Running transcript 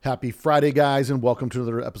Happy Friday, guys, and welcome to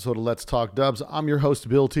another episode of Let's Talk Dubs. I'm your host,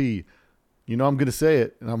 Bill T. You know I'm going to say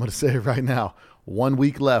it, and I'm going to say it right now. 1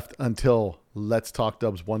 week left until Let's Talk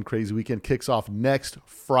Dubs One Crazy Weekend kicks off next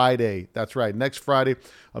Friday. That's right, next Friday,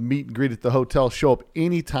 a meet and greet at the hotel. Show up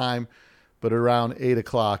anytime, but around 8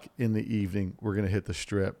 o'clock in the evening, we're going to hit the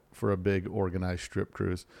strip for a big organized strip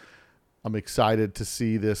cruise. I'm excited to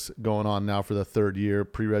see this going on now for the third year.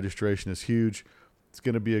 Pre-registration is huge. It's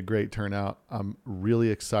going to be a great turnout. I'm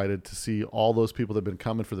really excited to see all those people that have been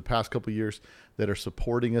coming for the past couple of years that are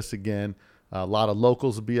supporting us again. A lot of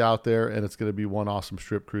locals will be out there, and it's going to be one awesome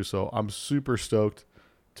strip cruise. So I'm super stoked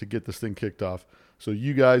to get this thing kicked off. So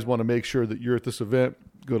you guys want to make sure that you're at this event,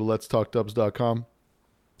 go to letstalkdubs.com,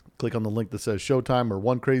 click on the link that says Showtime or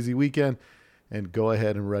One Crazy Weekend, and go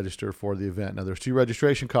ahead and register for the event. Now, there's two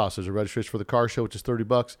registration costs. There's a registration for the car show, which is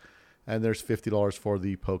 $30, and there's $50 for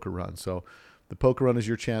the poker run. So the poker run is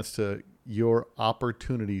your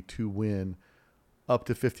opportunity to win up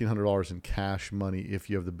to $1,500 in cash money if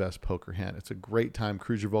you have the best poker hand. It's a great time.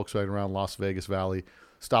 Cruise your Volkswagen around Las Vegas Valley.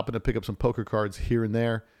 Stop in to pick up some poker cards here and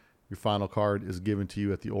there. Your final card is given to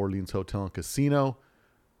you at the Orleans Hotel and Casino,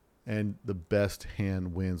 and the best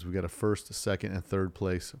hand wins. We got a first, second, and third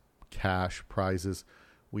place cash prizes.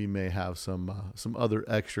 We may have some other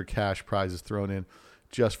extra cash prizes thrown in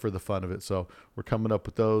just for the fun of it. So we're coming up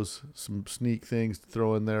with those, some sneak things to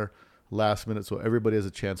throw in there last minute so everybody has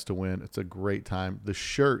a chance to win. It's a great time. The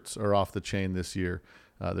shirts are off the chain this year.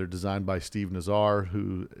 They're designed by Steve Nazar,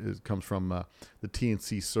 who comes from the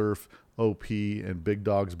TNC Surf, OP, and Big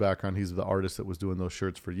Dog's background. He's the artist that was doing those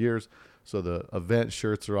shirts for years. So the event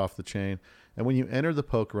shirts are off the chain. And when you enter the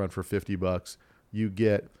poker run for $50, you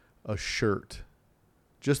get a shirt.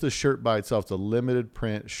 Just the shirt by itself. It's a limited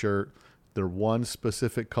print shirt. They're one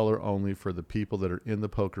specific color only for the people that are in the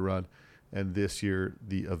poker run. And this year,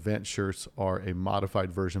 the event shirts are a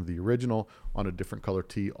modified version of the original on a different color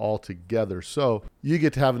tee altogether. So you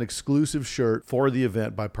get to have an exclusive shirt for the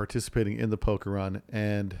event by participating in the poker run.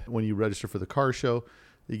 And when you register for the car show,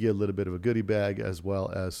 you get a little bit of a goodie bag as well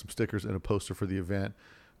as some stickers and a poster for the event.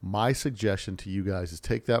 My suggestion to you guys is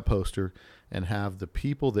take that poster and have the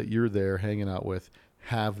people that you're there hanging out with,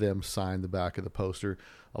 have them sign the back of the poster.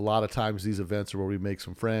 A lot of times these events are where we make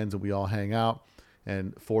some friends and we all hang out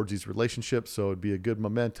and forge these relationships. So it'd be a good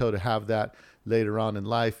memento to have that later on in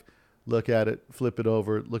life. Look at it, flip it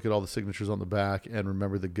over, look at all the signatures on the back, and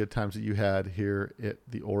remember the good times that you had here at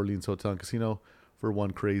the Orleans Hotel and Casino for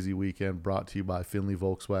One Crazy Weekend, brought to you by Finley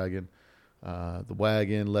Volkswagen, The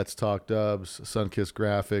Wagon, Let's Talk Dubs, Sunkist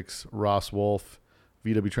Graphics, Ross Wolf,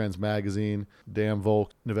 VW Trans Magazine, Dan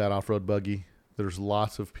Volk, Nevada Off-Road Buggy. There's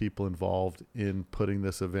lots of people involved in putting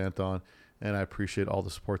this event on, and I appreciate all the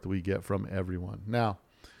support that we get from everyone. Now,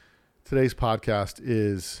 today's podcast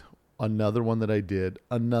is another one that I did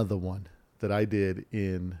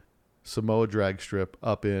in Samoa Drag Strip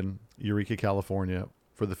up in Eureka, California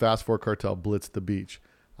for the Fast Four Cartel Blitz the Beach.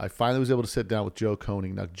 I finally was able to sit down with Joe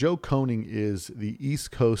Koning. Now, Joe Koning is the East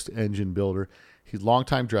Coast engine builder. He's a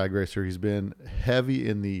longtime drag racer. He's been heavy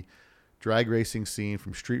in the drag racing scene,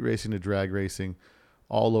 from street racing to drag racing,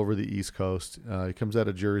 all over the East Coast. He comes out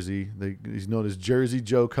of Jersey. He's known as Jersey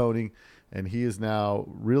Joe Koning, and he is now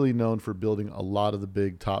really known for building a lot of the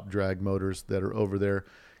big top drag motors that are over there.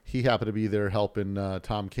 He happened to be there helping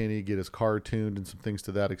Tom Kinney get his car tuned and some things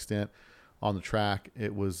to that extent on the track.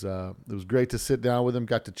 It was great to sit down with him,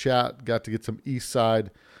 got to chat, got to get some East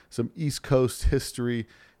Coast history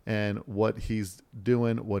and what he's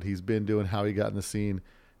doing, what he's been doing, how he got in the scene,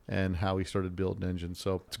 and how he started building engines.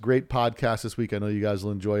 So it's a great podcast this week. I know you guys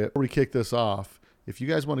will enjoy it. Before we kick this off, if you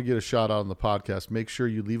guys want to get a shout out on the podcast, make sure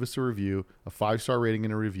you leave us a review, a 5-star rating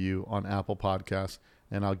and a review on Apple Podcasts,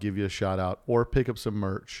 and I'll give you a shout out or pick up some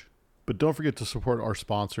merch. But don't forget to support our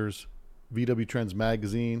sponsors, VW Trends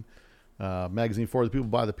Magazine, magazine for the people,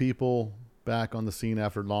 by the people, back on the scene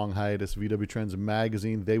after long hiatus. VW Trends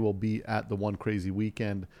Magazine, they will be at the One Crazy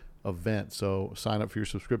Weekend event. So sign up for your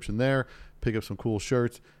subscription there, pick up some cool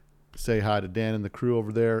shirts, say hi to Dan and the crew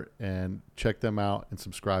over there, and check them out and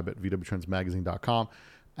subscribe at vwtrendsmagazine.com,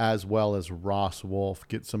 as well as Ross Wolf.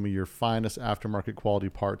 Get some of your finest aftermarket quality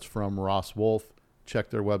parts from Ross Wolf. Check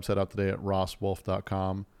their website out today at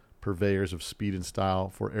rosswolf.com. Purveyors of speed and style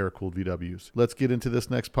for air-cooled VWs. Let's get into this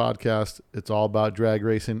next podcast. It's all about drag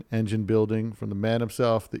racing, engine building, from the man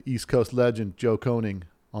himself, the East Coast legend, Joe Koning,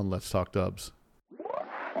 on Let's Talk Dubs.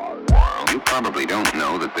 You probably don't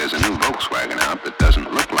know that there's a new Volkswagen out that doesn't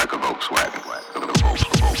look like a Volkswagen.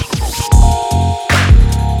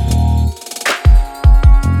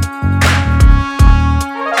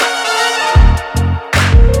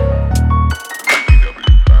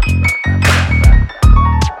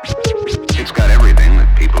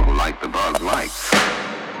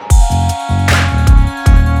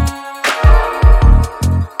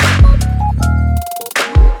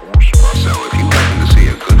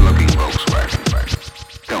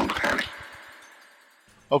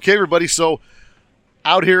 Okay, everybody. So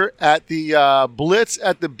out here at the Blitz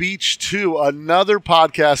at the Beach 2, another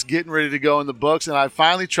podcast getting ready to go in the books. And I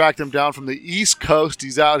finally tracked him down from the East Coast.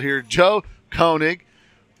 He's out here. Joe Koenig.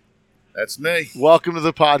 That's me. Welcome to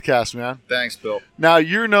the podcast, man. Thanks, Bill. Now,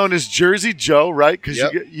 you're known as Jersey Joe, right? Because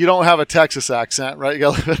Yep. you don't have a Texas accent, right? You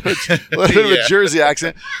got a little bit of a Yeah. Jersey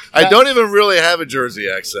accent. I don't even really have a Jersey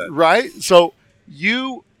accent. Right? So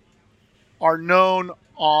you are known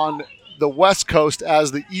on the West Coast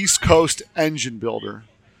as the East Coast engine builder.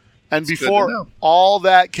 And It's good to before know. all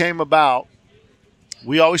that came about,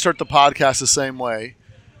 we always start the podcast the same way.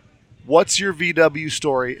 What's your VW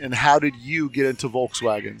story and how did you get into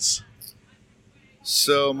Volkswagens?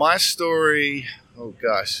 So my story, oh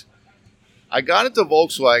gosh. I got into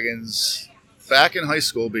Volkswagens back in high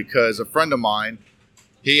school because a friend of mine,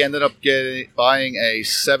 he ended up buying a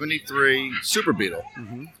 73 Super Beetle.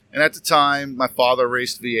 Mm-hmm. And at the time, my father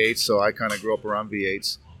raced V8s, so I kind of grew up around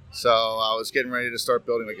V8s. So I was getting ready to start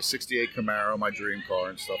building like a 68 Camaro, my dream car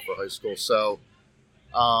and stuff for high school. So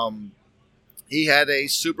he had a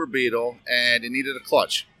Super Beetle and it needed a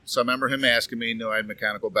clutch. So I remember him asking me, he knew I had a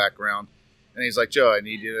mechanical background. And he's like, Joe, I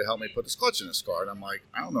need you to help me put this clutch in this car. And I'm like,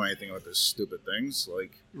 I don't know anything about this stupid things.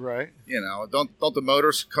 Like, Right. don't the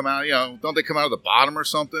motors come out, don't they come out of the bottom or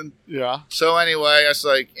something? Yeah. So anyway, I was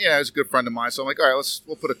like, he's a good friend of mine. So I'm like, all right,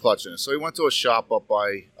 we'll put a clutch in it. So he went to a shop up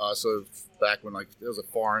by, back when like it was a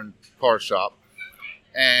foreign car shop.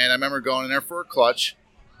 And I remember going in there for a clutch.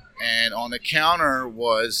 And on the counter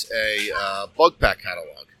was a bug pack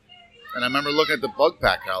catalog. And I remember looking at the bug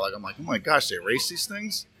pack catalog. I'm like, oh my gosh, they race these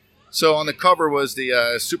things? So on the cover was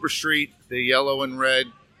the Super Street, the yellow and red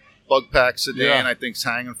bug pack sedan, Yeah. I think,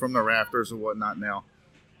 hanging from the rafters or whatnot now.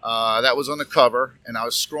 That was on the cover, and I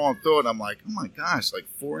was scrolling through it, and I'm like, oh my gosh, like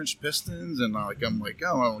 4-inch pistons, and I'm like,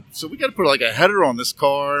 oh, so we got to put like a header on this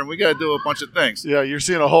car, and we got to do a bunch of things. Yeah, you're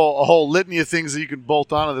seeing a whole litany of things that you can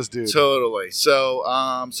bolt onto this dude. Totally. So,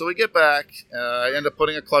 so we get back. I end up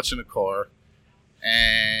putting a clutch in the car,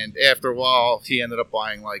 and after a while, he ended up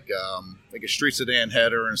buying like a street sedan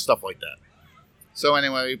header and stuff like that. So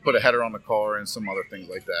anyway, we put a header on the car and some other things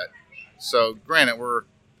like that. So, granted,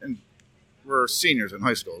 we're seniors in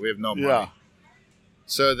high school. We have no money. Yeah.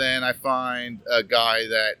 So then I find a guy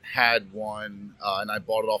that had one, and I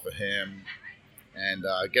bought it off of him, and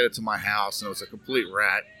get it to my house, and it was a complete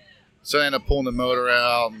rat. So I ended up pulling the motor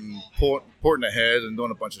out and porting the head and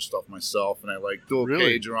doing a bunch of stuff myself, and I like dual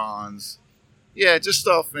Really? cagerons. Yeah, just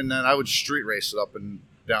stuff, and then I would street race it up and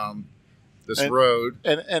down this And- road.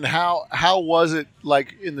 And how was it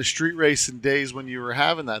like in the street racing days when you were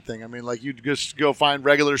having that thing? I mean, like you'd just go find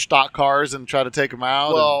regular stock cars and try to take them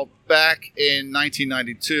out. Well, back in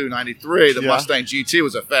 1992, 93, the Yeah. Mustang GT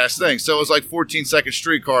was a fast thing. So it was like 14-second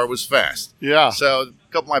street car was fast. Yeah. So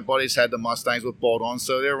a couple of my buddies had the Mustangs with bolt-ons,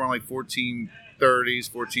 so they were on like 1430s,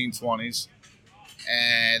 1420s.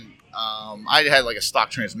 And I had like a stock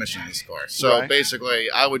transmission in this car. So Right. basically,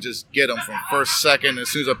 I would just get them from first, second. As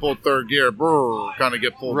soon as I pulled third gear, kind of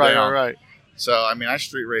get pulled Right, down. right. So, I mean, I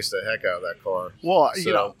street raced the heck out of that car. Well,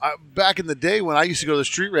 So- back in the day when I used to go to the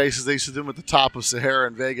street races, they used to do them at the top of Sahara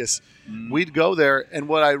in Vegas. Mm-hmm. We'd go there, and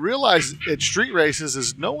what I realized at street races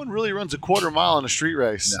is no one really runs a quarter mile in a street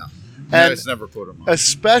race. No. And it's never quarter mile.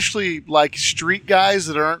 especially like street guys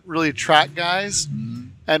that aren't really track guys. Mm-hmm.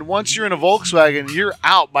 And once you're in a Volkswagen, you're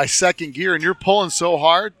out by second gear, and you're pulling so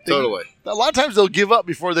hard. Totally. A lot of times they'll give up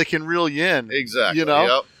before they can reel you in. Exactly. You know.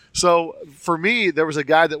 Yep. So for me, there was a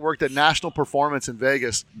guy that worked at National Performance in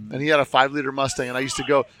Vegas, and he had a 5-liter Mustang, and I used to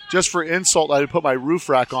go just for insult. I'd put my roof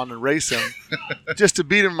rack on and race him, just to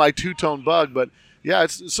beat him in my two-tone bug. But yeah,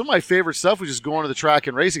 it's some of my favorite stuff was just going to the track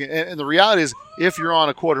and racing it. And the reality is, if you're on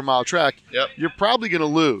a quarter-mile track, Yep. you're probably going to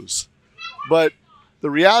lose. But the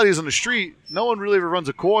reality is, on the street, no one really ever runs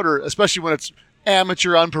a quarter, especially when it's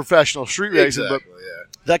amateur, unprofessional street racing. Exactly, But yeah.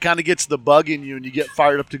 that kind of gets the bug in you, and you get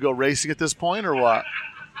fired up to go racing at this point, or what?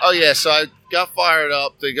 Oh, yeah, so I got fired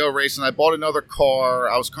up to go racing. I bought another car.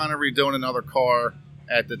 I was kind of redoing another car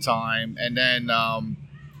at the time. And then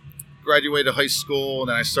graduated high school, and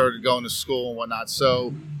then I started going to school and whatnot.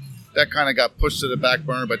 So that kind of got pushed to the back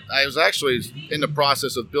burner. But I was actually in the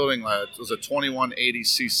process of building it was a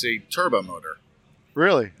 2180cc turbo motor.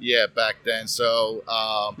 Really? Yeah, back then. So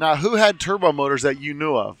Now, who had turbo motors that you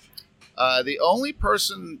knew of? the only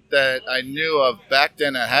person that I knew of back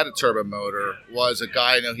then that had a turbo motor was a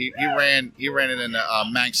guy. You know, he ran it in a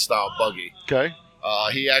Manx style buggy. Okay.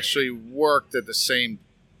 He actually worked at the same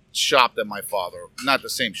shop that my father, not the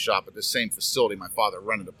same shop, but the same facility my father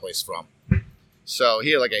rented the place from. So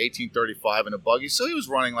he had like an 1835 in a buggy. So he was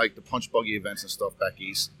running like the punch buggy events and stuff back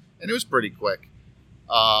east, and it was pretty quick.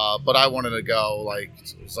 But I wanted to go like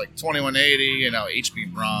it was like 2180,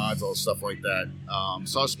 HB rods, all stuff like that.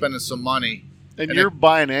 So I was spending some money. And you're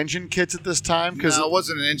buying engine kits at this time? No, it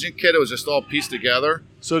wasn't an engine kit. It was just all pieced together.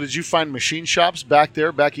 So did you find machine shops back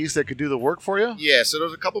east that could do the work for you? Yeah, so there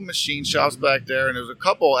was a couple machine shops back there, and there was a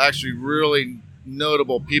couple actually really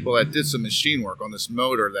notable people that did some machine work on this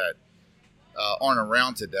motor that aren't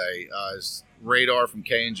around today. Is Radar from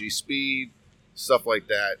K&G Speed, stuff like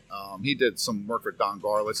that. He did some work for Don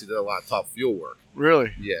Garlitz. He did a lot of Top Fuel work.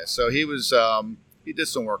 Really? Yeah, so he was he did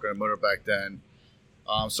some work on a motor back then.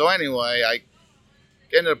 So anyway, I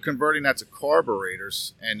ended up converting that to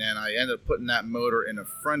carburetors, and then I ended up putting that motor in a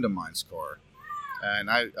friend of mine's car. And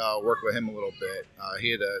I worked with him a little bit.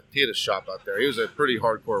 He had a shop out there. He was a pretty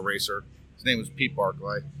hardcore racer. His name was Pete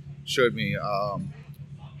Barclay. Showed me, a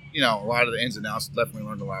lot of the ins and outs. Definitely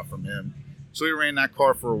learned a lot from him. So we ran that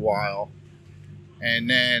car for a while, and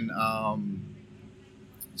then I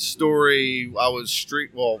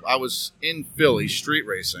was in Philly street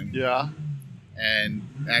racing. Yeah. And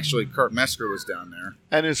actually, Kurt Mesker was down there.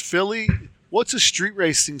 And is Philly? What's a street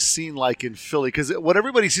racing scene like in Philly? Because what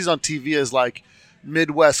everybody sees on TV is like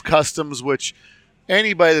Midwest Customs, which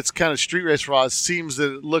anybody that's kind of street race raw seems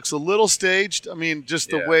that it looks a little staged. I mean, just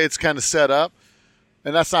the way it's kind of set up.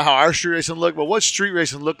 And that's not how our street racing looked. But what street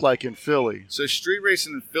racing looked like in Philly? So street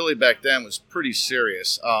racing in Philly back then was pretty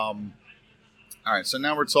serious. All right, so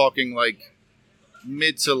now we're talking like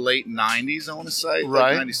mid to late 90s, I want to say.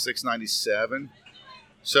 Right. Like 96, 97.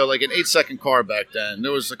 So like an 8-second car back then.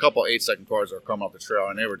 There was a couple 8-second cars that were coming off the trail,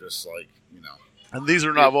 and they were just like, And these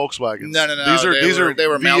are not Volkswagens. No. They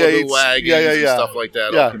were V8s, Malibu wagons and yeah. stuff like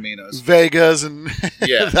that, Yeah. or Caminos. Vegas and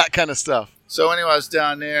Yeah. that kind of stuff. So anyway, I was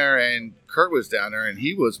down there, and Kurt was down there, and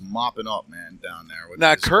he was mopping up, man, down there. With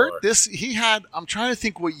Now, his Kurt, car. I'm trying to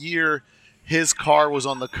think what year his car was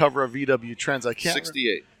on the cover of VW Trends. I can't.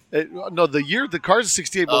 68. The year the car's is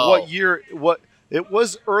 68, but Oh. what year? It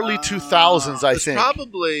was early 2000s, I It's think.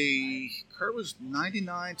 Probably Kurt was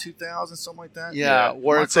 99, 2000, something like that. Yeah,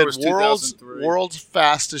 where my it said car was 2003. world's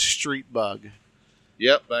fastest street bug.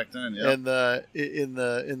 Yep, back then. Yep. In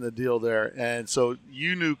the deal there, and so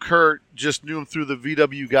you knew Kurt, just knew him through the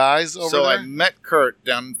VW guys over so there. I met Kurt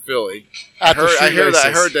down in Philly. At the street I races.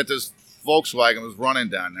 heard that this Volkswagen was running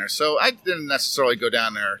down there, so I didn't necessarily go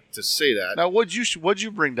down there to see that. Now, what'd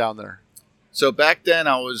you bring down there? So back then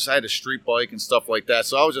I had a street bike and stuff like that,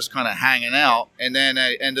 so I was just kind of hanging out, and then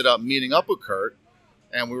I ended up meeting up with Kurt,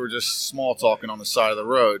 and we were just small talking on the side of the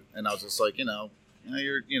road, and I was just like,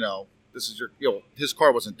 this is your, his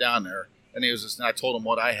car wasn't down there, and and I told him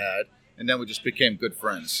what I had, and then we just became good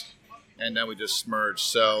friends, and then we just merged.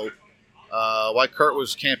 So while Kurt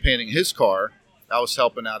was campaigning his car, I was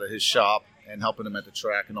helping out at his shop and helping him at the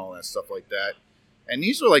track and all that stuff like that. And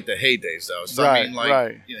these were like the heydays, though. So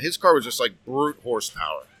Right. His car was just like brute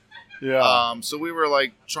horsepower. Yeah. So we were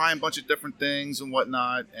like trying a bunch of different things and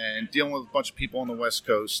whatnot, and dealing with a bunch of people on the West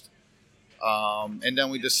Coast. And then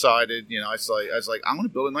we decided, I was like, I'm going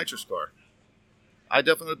to build a nitrous car. I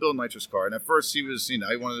definitely want to build a nitrous car. And at first he was, he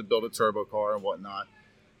wanted to build a turbo car and whatnot.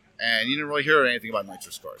 And you didn't really hear anything about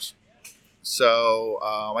nitrous cars. So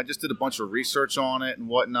I just did a bunch of research on it and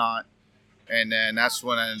whatnot. And then that's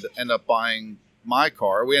when I ended up buying my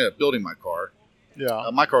car. We ended up building my car. Yeah.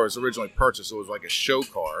 My car was originally purchased. It was like a show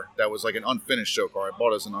car that was like an unfinished show car. I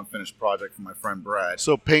bought it as an unfinished project from my friend Brad.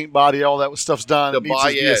 So paint, body, all that stuff's done. The It needs to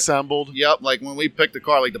body, be yeah. assembled. Yep, like when we picked the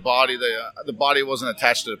car, like the body wasn't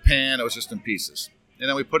attached to the pan; it was just in pieces. And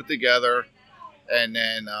then we put it together, and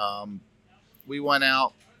then we went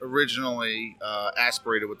out originally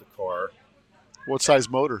aspirated with the car. What size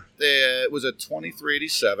motor? It was a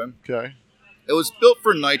 2387. Okay. It was built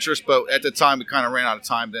for nitrous, but at the time we kind of ran out of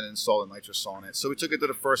time. Then installed the nitrous on it, so we took it to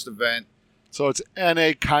the first event. So it's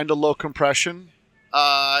NA kind of low compression.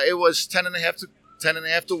 It was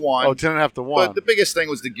 10.5 to 1. Oh, 10.5 to 1. But the biggest thing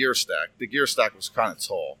was the gear stack. The gear stack was kind of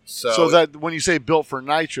tall. So that when you say built for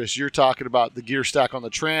nitrous, you're talking about the gear stack on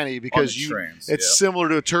the tranny because it's similar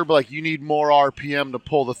to a turbo. Like you need more RPM to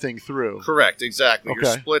pull the thing through. Correct, exactly. Okay.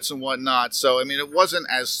 Your splits and whatnot. So I mean, it wasn't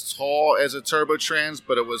as tall as a turbo trans,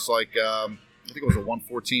 but it was like I think it was a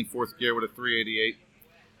 114 fourth gear with a 388.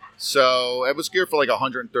 So it was geared for like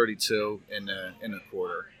 132 in a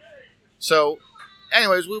quarter. So.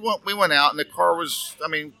 Anyways, we went out, and the car was,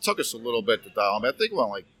 took us a little bit to dial in. I think we went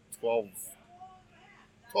like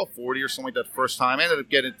 1240 or something like that the first time. I ended up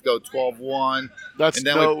getting to go 12.1. That's and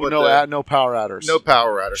then no power adders. No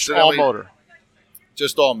power adders. Just all motor.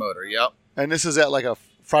 Just all motor, yep. And this is at like a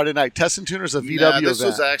Friday night testing tuner or is a VW event? This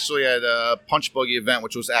event? was actually at a Punch Buggy event,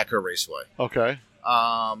 which was Acura Raceway. Okay.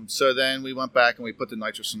 So then we went back and we put the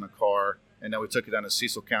nitrous in the car. and then we took it down to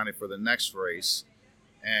Cecil County for the next race.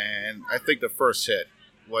 And I think the first hit,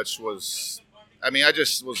 which was, I mean, I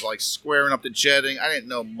just was like squaring up the jetting. I didn't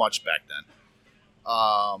know much back then.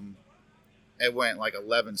 It went like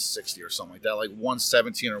 1160 or something like that, like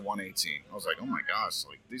 117 or 118. I was like, oh my gosh,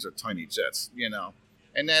 like these are tiny jets, you know.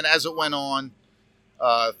 And then as it went on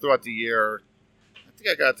throughout the year, I think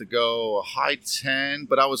I got to go a high 10,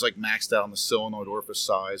 but I was like maxed out on the solenoid orifice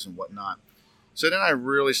size and whatnot. So then I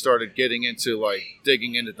really started getting into like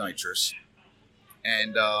digging into nitrous.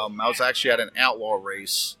 And I was actually at an outlaw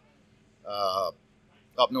race up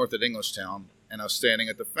north at Englishtown, and I was standing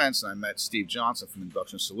at the fence, and I met Steve Johnson from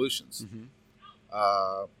Induction Solutions. Mm-hmm.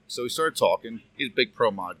 So we started talking. He's a big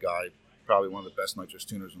pro mod guy, probably one of the best nitrous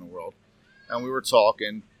tuners in the world. And we were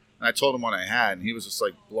talking, and I told him what I had, and he was just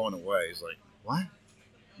like blown away. He's like, "What?"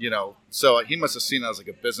 You know. So he must have seen it as like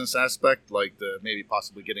a business aspect, like the maybe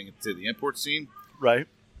possibly getting into the import scene. Right.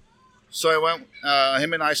 So I went.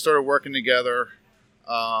 Him and I started working together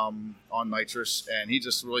on nitrous, and he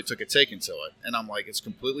just really took a taking to it. And I'm like, it's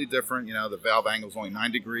completely different. You know, the valve angle is only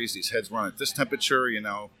 9 degrees. These heads run at this temperature. You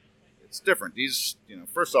know, it's different. These, you know,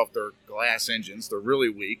 first off, they're glass engines. They're really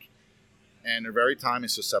weak, and they're very timing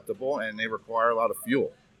susceptible, and they require a lot of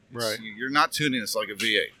fuel. Right. You're not tuning this like a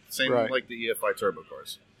V8. Same Right. like the EFI turbo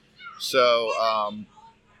cars. So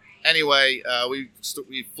anyway, we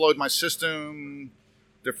flowed my system,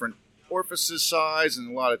 different orifices size, and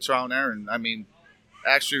a lot of trial and error. And I mean,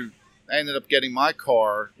 actually, I ended up getting my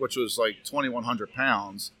car, which was like 2,100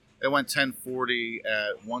 pounds. It went 1040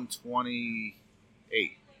 at 128. I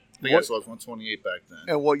think that's what it was, 128 back then.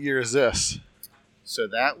 And what year is this? So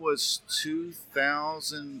that was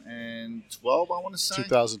 2012, I want to say.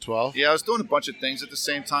 2012. Yeah, I was doing a bunch of things at the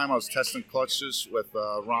same time. I was testing clutches with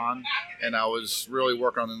Ron, and I was really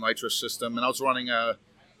working on the nitrous system, and I was running a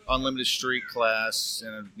unlimited street class,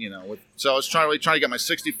 and you know, so I was trying to get my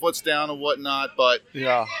 60 foots down and whatnot. But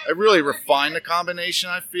Yeah. I really refined the combination,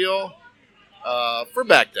 I feel, for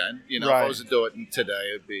back then. You know, if Right. I was to do it today,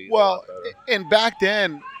 it'd be a Well, lot better. and back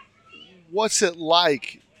then, what's it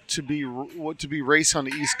like to be racing on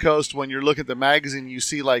the East Coast when you're looking at the magazine? You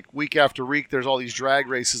see like week after week, there's all these drag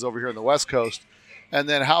races over here on the West Coast, and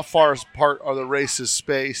then how far apart are the races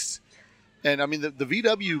spaced? And I mean, the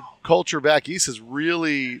VW culture back east is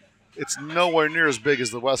really, it's nowhere near as big as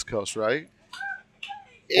the West Coast, right?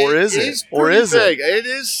 Or is it? Or pretty is it? big. It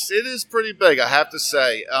is pretty big, I have to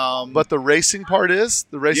say. But the racing part is?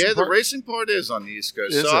 The racing part? the racing part is on the East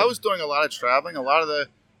Coast. Is So I it? was doing a lot of traveling. A lot of the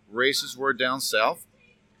races were down south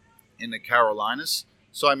in the Carolinas.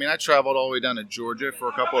 So, I mean, I traveled all the way down to Georgia for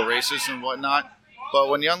a couple of races and whatnot. But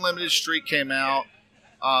when the Unlimited Street came out,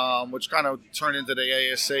 which kind of turned into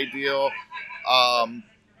the ASA deal,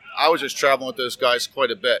 I was just traveling with those guys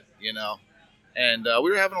quite a bit, you know. And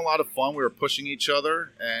we were having a lot of fun. We were pushing each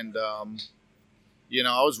other. And, you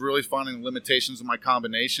know, I was really finding the limitations of my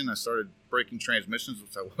combination. I started breaking transmissions,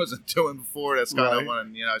 which I wasn't doing before. That's kind Right. of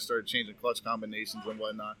when, you know, I started changing clutch combinations and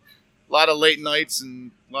whatnot. A lot of late nights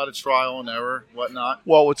and a lot of trial and error, whatnot.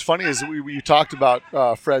 Well, what's funny is you talked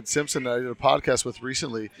about Fred Simpson that I did a podcast with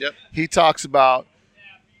recently. Yep. He talks about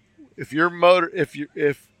if your motor, if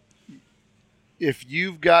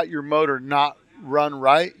you've got your motor not run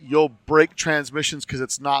right, you'll break transmissions because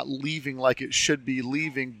it's not leaving like it should be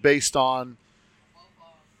leaving based on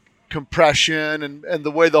compression and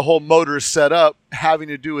the way the whole motor is set up, having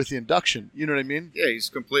to do with the induction. You know what I mean? Yeah, he's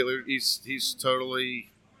totally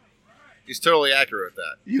accurate with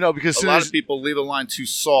that. You know, because A lot of people leave the line too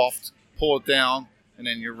soft, pull it down, and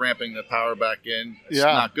then you're ramping the power back in. It's Yeah.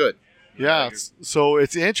 not good. Yeah, so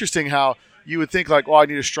it's interesting how you would think like, oh, I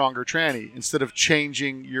need a stronger tranny instead of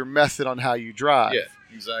changing your method on how you drive. Yeah,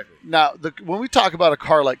 exactly. Now, when we talk about a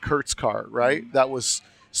car like Kurt's car, right, that was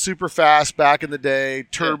super fast back in the day,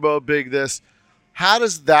 turbo, big this, how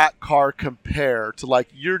does that car compare to like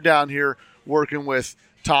you're down here working with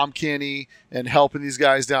Tom Kinney and helping these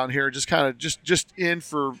guys down here, just kind of just in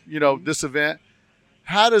for, you know, this event?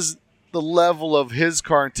 How does the level of his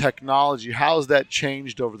car and technology, how has that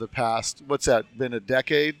changed over the past, what's that, been a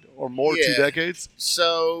decade or more, 2 Yeah. decades?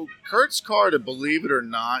 So Kurt's car, to believe it or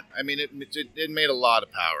not, I mean, it made a lot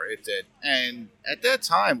of power. It did. And at that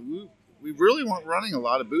time, we really weren't running a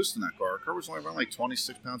lot of boost in that car. Kurt was only running like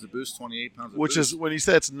 26 pounds of boost, 28 pounds of Which boost. is, when you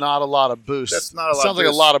say it's not a lot of boost, That's not a lot sounds of like a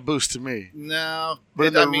boost. lot of boost to me. No.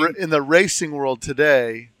 But in the racing world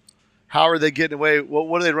today, how are they getting away?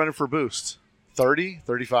 What are they running for boost? 30,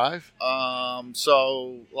 35?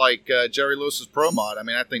 So like Jerry Lewis's Pro Mod, I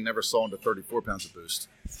mean, that thing never saw into 34 pounds of boost.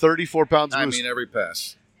 34 pounds of I boost. mean, every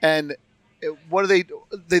pass. And what do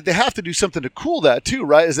they have to do something to cool that too,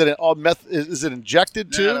 right? Is it all is it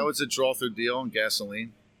injected too? Yeah, that was a draw through deal on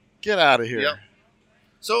gasoline. Get out of here. Yep.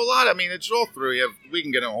 So a draw through. We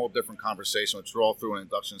can get in a whole different conversation with draw through and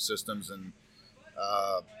induction systems and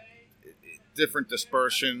different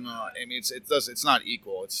dispersion. It's not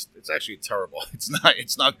equal. It's actually terrible. It's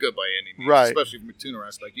not good by any means, right? Especially from a tuner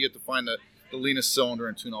aspect. You have to find the leanest cylinder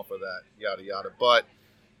and tune off of that. Yada yada. But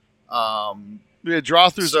draw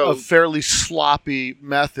through's a fairly sloppy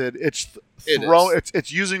method.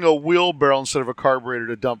 It's using a wheelbarrow instead of a carburetor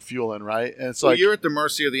to dump fuel in, right? And it's you're at the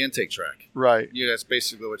mercy of the intake track, right? Yeah, that's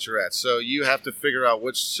basically what you're at. So you have to figure out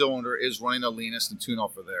which cylinder is running the leanest and tune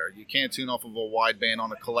off of there. You can't tune off of a wideband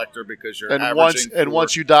on a collector because you're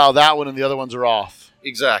once you dial that one and the other ones are off.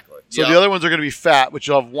 Exactly. So the other ones are going to be fat, but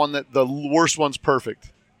you'll have one that the worst one's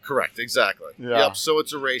perfect. Correct. Exactly. Yeah. Yep. So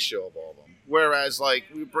it's a ratio of all of them. Whereas,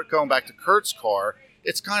 going back to Kurt's car,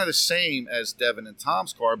 it's kind of the same as Devin and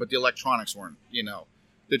Tom's car, but the electronics weren't.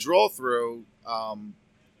 The draw through.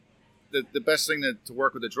 The best thing to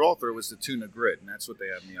work with the draw through was to tune the grid, and that's what they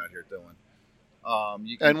have me out here doing.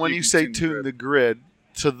 When you say tune the grid,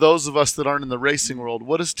 to those of us that aren't in the racing world,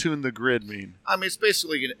 what does tune the grid mean? It's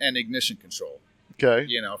basically an ignition control. Okay.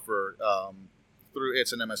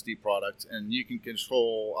 It's an MSD product, and you can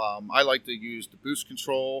control. I like to use the boost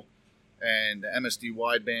control and the MSD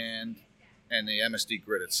wideband and the MSD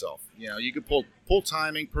grid itself. You can pull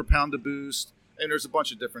timing per pound of boost, and there's a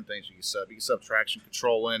bunch of different things you can set. You can set traction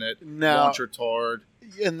control in it, launcher tard.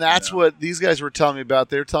 And that's what these guys were telling me about.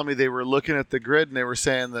 They were telling me they were looking at the grid, and they were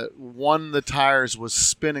saying that one of the tires was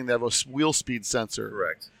spinning. They have a wheel speed sensor.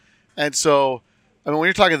 Correct. And so, when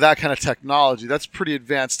you're talking that kind of technology, that's pretty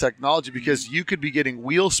advanced technology because you could be getting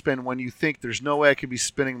wheel spin when you think there's no way I could be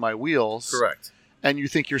spinning my wheels. Correct. And you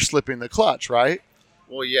think you're slipping the clutch, right?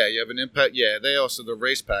 Well, yeah, you have an impact. Yeah, they also the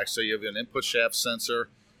race pack, so you have an input shaft sensor,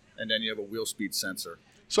 and then you have a wheel speed sensor.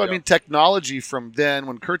 So technology from then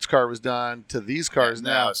when Kurt's car was done to these cars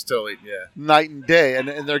now it's totally night and day, and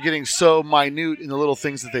they're getting so minute in the little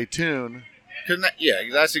things that they tune.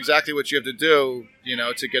 That's exactly what you have to do.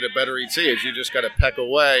 To get a better ET is you just got to peck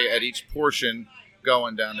away at each portion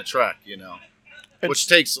going down the track. Which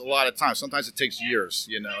takes a lot of time. Sometimes it takes years.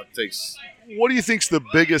 It takes. What do you think's the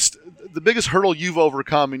biggest hurdle you've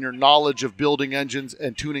overcome in your knowledge of building engines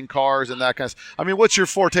and tuning cars and that kind of stuff? What's your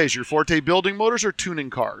forte? Is your forte building motors or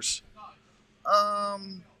tuning cars?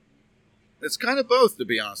 It's kind of both, to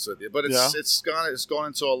be honest with you. But it's gone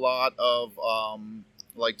into a lot of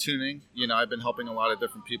tuning. I've been helping a lot of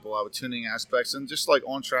different people out with tuning aspects and just like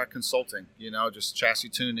on track consulting. Just chassis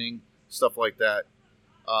tuning, stuff like that.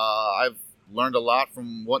 I've learned a lot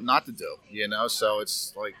from what not to do, so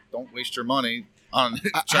it's like, don't waste your money on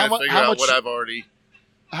trying to figure out what I've already.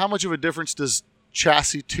 How much of a difference does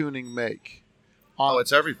chassis tuning make?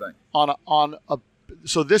 It's everything.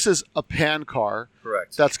 So this is a pan car.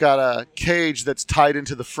 Correct. That's got a cage that's tied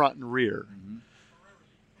into the front and rear.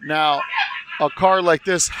 Mm-hmm. Now, a car like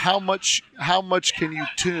this, how much can you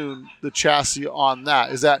tune the chassis on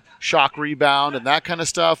that? Is that shock rebound and that kind of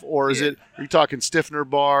stuff, or are you talking stiffener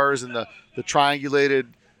bars and the triangulated?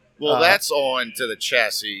 Well, that's on to the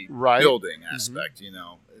chassis building aspect.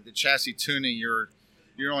 Mm-hmm. The chassis tuning, you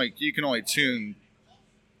can only tune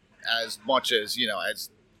as much as as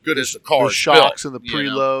good as the car. The shocks built, and the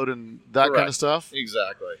preload and that kind of stuff.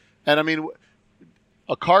 Exactly. And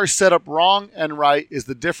a car set up wrong and right is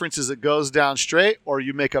the difference is it goes down straight or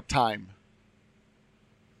you make up time.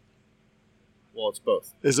 Well, it's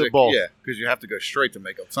both. Is it both? Yeah, because you have to go straight to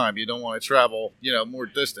make up time. You don't want to travel, more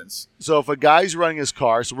distance. So if a guy's running his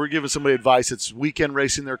car, so we're giving somebody advice, it's weekend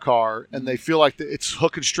racing their car, and they feel like it's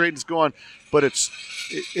hooking straight and it's going, but it's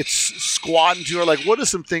squatting to, or like, what are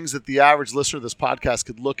some things that the average listener of this podcast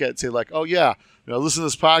could look at and say like, oh yeah, listen to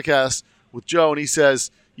this podcast with Joe, and he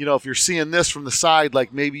says, if you're seeing this from the side,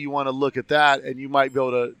 like maybe you want to look at that, and you might be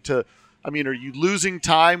able to. Are you losing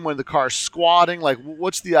time when the car's squatting? Like,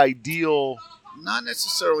 what's the ideal? Not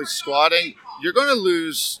necessarily squatting. You're going to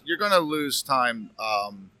lose time.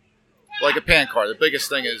 Like a pan car, the biggest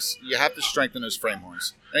thing is you have to strengthen those frame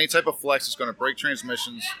horns. Any type of flex is going to break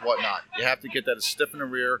transmissions, whatnot. You have to get that as stiff in the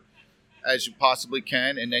rear as you possibly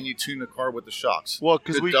can, and then you tune the car with the shocks. Well,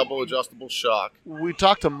 because double adjustable shock. We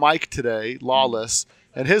talked to Mike today, Lawless,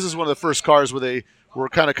 and his is one of the first cars where they were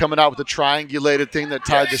kind of coming out with the triangulated thing that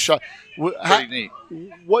tied the shock. Pretty neat.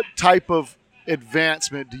 What type of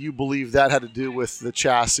advancement do you believe that had to do with the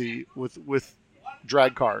chassis with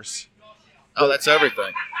drag cars? Oh, that's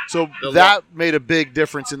everything. So that made a big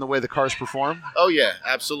difference in the way the cars perform? Oh, yeah,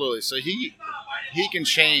 absolutely. So he can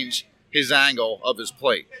change his angle of his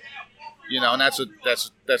plate. And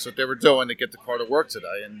that's what they were doing to get the car to work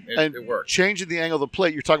today, and it worked. Changing the angle of the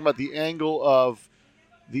plate, you're talking about the angle of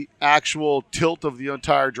the actual tilt of the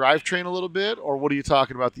entire drivetrain a little bit, or what are you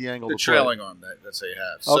talking about? The angle the of the trailing plate? arm that they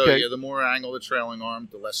have. So Okay. yeah, the more angle the trailing arm,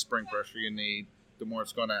 the less spring pressure you need, the more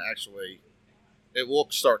it's going to actually. It will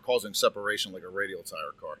start causing separation like a radial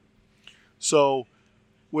tire car. So,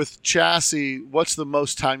 with chassis, what's the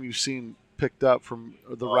most time you've seen picked up from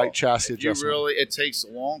the right chassis adjustment? It takes a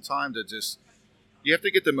long time to you have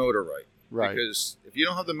to get the motor right. Right. Because if you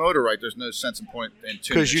don't have the motor right, there's no sense in point in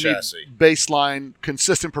tuning Because the you chassis. need baseline,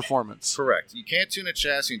 consistent performance. Correct. You can't tune a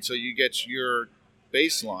chassis until you get your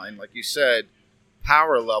baseline, like you said,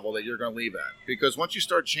 power level that you're going to leave at. Because once you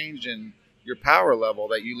start changing your power level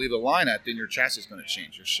that you leave the line at, then your chassis is going to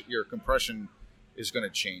change. Your compression is going to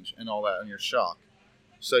change and all that, and your shock.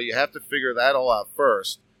 So you have to figure that all out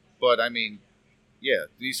first. But, I mean, yeah,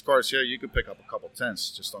 these cars here, you could pick up a couple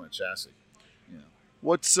tenths just on a chassis.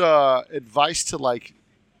 What's advice to like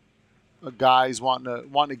guys wanting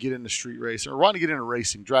to get into street racing or wanting to get into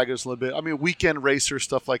racing, drag us a little bit? I mean, weekend racer,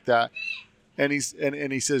 stuff like that. And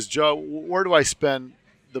he says, Joe, where do I spend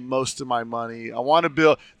the most of my money? I want to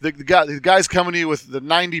build the guy's coming to you with the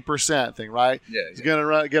 90% thing, right? Yeah, he's gonna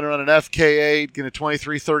run an FK8, get a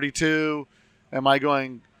 2332. Am I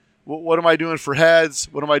going? What am I doing for heads?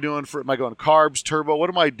 What am I doing for? Am I going carbs, turbo? What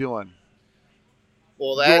am I doing?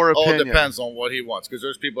 Well, that Your all opinion. depends on what he wants, because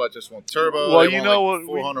there's people that just want turbo. Well, they you want know like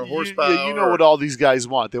what 400 horsepower. You know what all these guys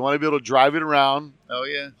want. They want to be able to drive it around Oh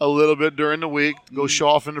yeah. a little bit during the week, go show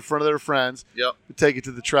off in front of their friends, Yep. take it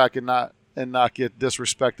to the track, and not get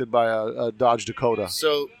disrespected by a Dodge Dakota.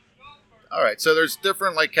 So, all right. So there's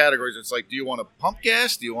different like categories. It's like, do you want to pump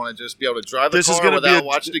gas? Do you want to just be able to drive the car without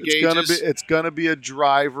watching the gauges? It's gonna be a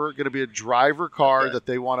driver car that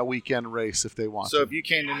they want a weekend race if they want. So to. if you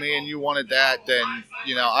came to me and you wanted that, then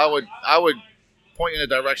I would point you in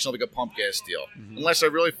the direction of like a pump gas deal. Mm-hmm. Unless I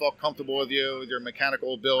really felt comfortable with you, with your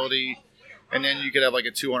mechanical ability, and then you could have like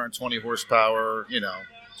a 220 horsepower,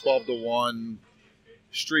 12-to-1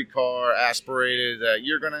 street car, aspirated.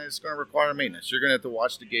 It's gonna require maintenance. You're gonna have to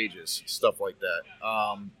watch the gauges, stuff like that.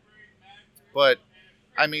 But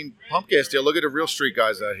I mean, pump gas deal. Look at the real street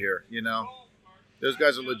guys out here. Those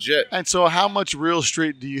guys are legit. And so, how much real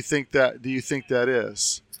street do you think that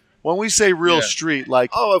is? When we say real street,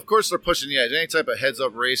 like Oh, of course they're pushing the edge. Any type of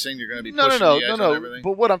heads-up racing, you're going to be pushing the edge and everything.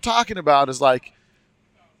 But what I'm talking about is like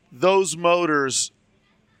those motors.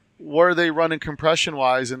 Where are they running compression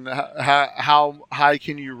wise, and how high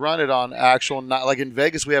can you run it on actual? Like in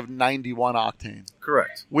Vegas, we have 91 octane.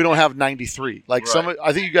 Correct. We don't have 93. Like Right.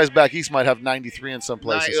 I think you guys back east might have 93 in some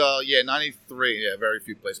places. 93. Yeah, very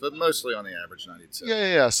few places, but mostly on the average 92.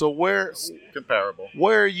 Yeah. So It's comparable.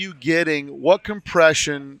 where are you getting? What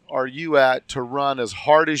compression are you at to run as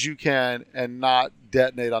hard as you can and not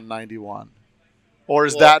detonate on 91? Or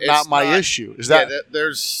is that not my issue?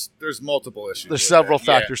 There's multiple issues. There's with several that.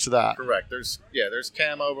 factors to that. Correct. There's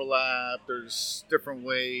cam overlap. There's different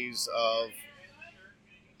ways of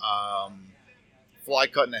fly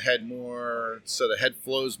cutting the head more, so the head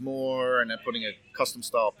flows more, and then putting a custom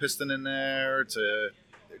style piston in there to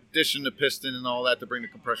addition the piston and all that to bring the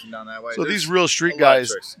compression down that way. So There's these real street a lot of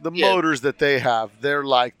guys, tricks. the Yeah, motors that they have, they're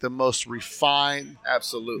like the most refined,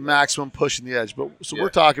 absolutely. maximum pushing the edge. But so Yeah. we're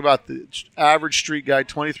talking about the average street guy,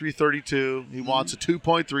 2332. He wants a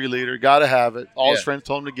 2.3 liter, got to have it. All his Yeah. friends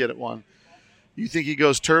told him to get it one. You think he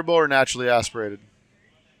goes turbo or naturally aspirated?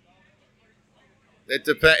 It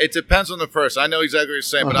depends on the person. I know exactly what you're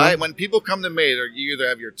saying, Uh-huh. but when people come to me, you either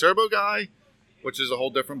have your turbo guy, which is a whole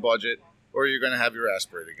different budget, or you're going to have your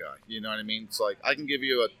aspirated guy. You know what I mean? It's like I can give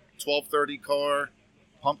you a 1230 car,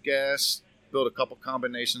 pump gas, build a couple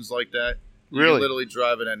combinations like that. You Really? can literally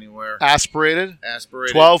drive it anywhere. Aspirated?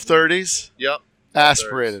 Aspirated. 1230s? Yep.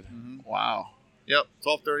 Aspirated. Mhm. Wow. Yep.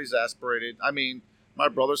 1230s aspirated. I mean, my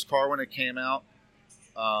brother's car when it came out,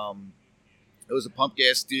 it was a pump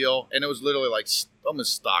gas deal, and it was literally like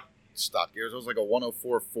almost stock gears. It was like a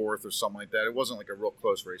 104 fourth or something like that. It wasn't like a real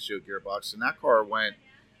close ratio gearbox, and that car went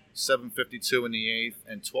 752 in the eighth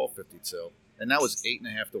and 1252, and that was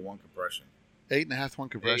 8.5 to 1 compression. 8.5 1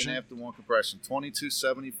 compression. 8.5 to 1 compression.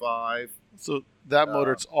 2275. So that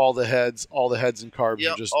motor, it's all the heads and carbs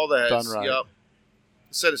Yep, are just all the heads. done right. Yep.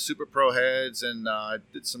 A set of Super Pro heads, and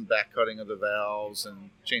did some back cutting of the valves and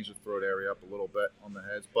changed the throat area up a little bit on the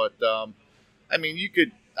heads. But I mean,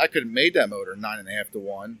 I could have made that motor 9.5 to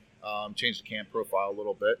 1. Changed the cam profile a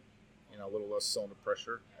little bit, a little less cylinder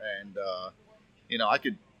pressure, and I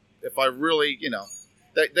could, if I really,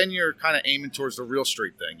 then you're kind of aiming towards the real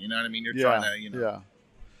street thing. You know what I mean? You're trying to, Yeah.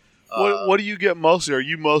 What do you get mostly? Are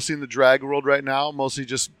you mostly in the drag world right now? Mostly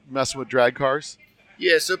just messing with drag cars?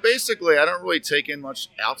 Yeah, so basically, I don't really take in much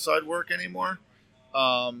outside work anymore.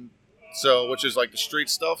 Which is like the street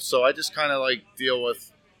stuff. So I just kind of like deal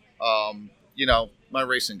with, my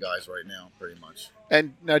racing guys right now, pretty much.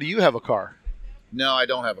 And now, do you have a car? No, I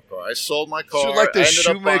don't have a car. I sold my car. So like the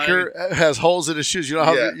shoemaker has holes in his shoes. You don't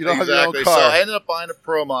have have your own car. So I ended up buying a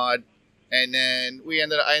Pro Mod, and then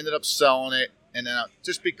I ended up selling it, and then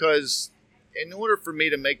just because, in order for me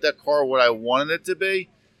to make that car what I wanted it to be,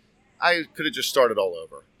 I could have just started all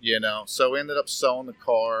over, So we ended up selling the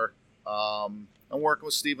car. I'm working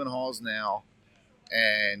with Stephen Halls now,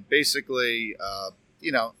 and basically,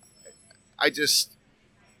 I just,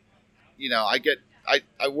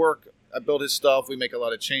 I work. I build his stuff. We make a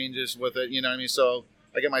lot of changes with it. You know what I mean? So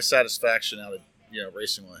I get my satisfaction out of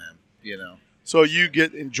racing with him. So you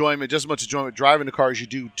get enjoyment, just as much enjoyment driving the car as you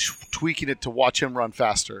do tweaking it to watch him run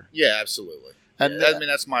faster. Yeah, absolutely. And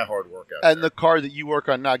that's my hard work out And there. the car that you work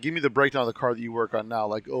on now, give me the breakdown of the car that you work on now,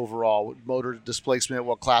 like overall, what motor displacement,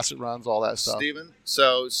 what class it runs, all that stuff.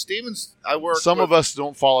 Stevens, I work. Some of us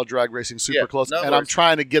don't follow drag racing super close, and I'm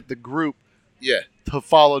trying to get the group. Yeah. To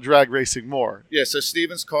follow drag racing more. Yeah, so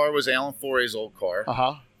Steven's car was Alan Forey's old car.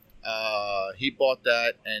 Uh-huh. He bought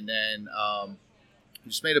that, and then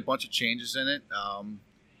just made a bunch of changes in it.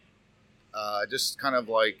 Just kind of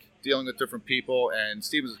like dealing with different people, and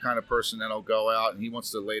Steven's the kind of person that'll go out, and he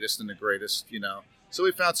wants the latest and the greatest, So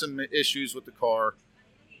we found some issues with the car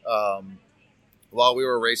while we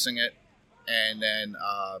were racing it, and then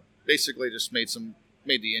basically just made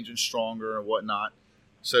the engine stronger and whatnot.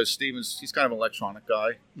 So he's kind of an electronic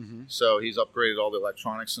guy. Mm-hmm. So he's upgraded all the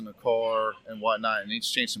electronics in the car and whatnot, and he's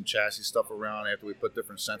changed some chassis stuff around after we put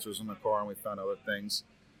different sensors in the car and we found other things.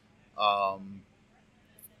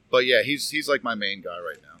 But yeah, he's like my main guy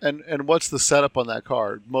right now. And what's the setup on that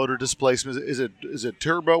car? Motor displacement? Is it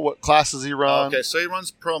turbo? What class does he run? Okay, so he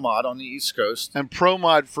runs Pro Mod on the East Coast. And Pro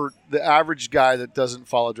Mod, for the average guy that doesn't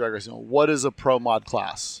follow drag racing, what is a Pro Mod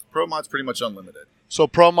class? Pro Mod's pretty much unlimited. So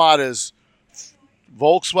Pro Mod is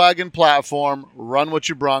Volkswagen platform, run what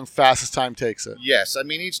you brung, fastest time takes it. Yes, I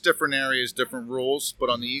mean each different area has different rules, but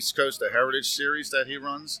on the East Coast, the Heritage Series that he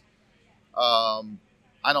runs,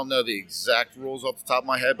 I don't know the exact rules off the top of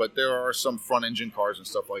my head, but there are some front engine cars and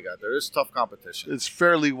stuff like that. There is tough competition. It's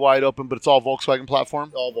fairly wide open, but it's all Volkswagen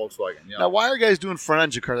platform? All Volkswagen, yeah. Now, why are guys doing front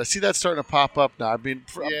engine cars? I see that starting to pop up now. I mean,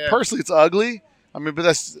 Yeah. personally, it's ugly. I mean, but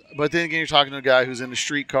then again, you're talking to a guy who's into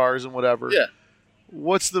street cars and whatever. Yeah.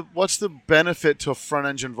 What's the benefit to a front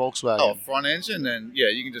engine Volkswagen? Oh, front engine, then yeah,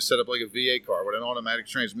 you can just set up like a V8 car with an automatic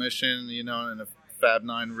transmission, and a Fab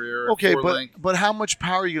 9 rear. Okay, four-link. but how much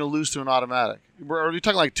power are you going to lose to an automatic? Are you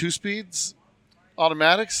talking like 2 speeds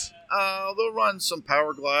automatics? They'll run some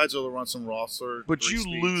Power Glides or they'll run some Rossler. But 3 you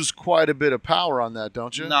speeds. lose quite a bit of power on that,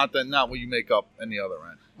 don't you? Not what you make up in the other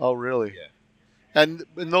end. Oh, really? Yeah. And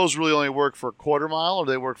those really only work for quarter mile, or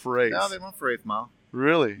they work for eighths? No, they run for 8th mile.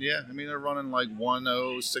 Really? Yeah, I mean they're running like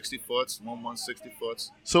 60 foots, 60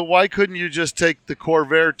 foots. So why couldn't you just take the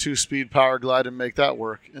Corvair 2-speed Power Glide and make that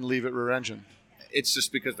work and leave it rear engine? It's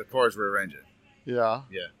just because the car's rear engine. Yeah.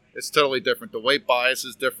 Yeah, it's totally different. The weight bias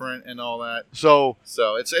is different and all that. So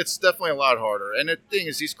it's definitely a lot harder. And the thing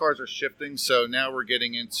is, these cars are shifting, so now we're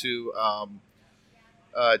getting into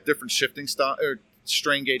different shifting style or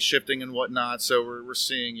strain gauge shifting and whatnot. So we're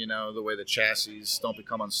seeing, the way the chassis don't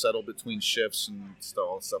become unsettled between shifts and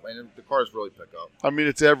stuff. And the cars really pick up. I mean,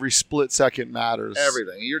 it's every split second matters.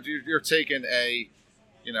 Everything. You're taking a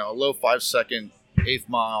low 5-second 8th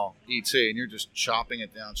mile ET, and you're just chopping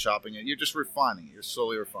it down. You're just refining it. You're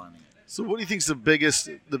slowly refining it. So what do you think is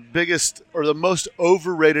the biggest or the most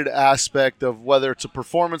overrated aspect of whether it's a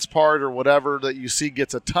performance part or whatever that you see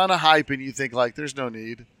gets a ton of hype and you think like there's no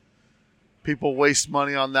need? People waste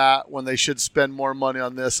money on that when they should spend more money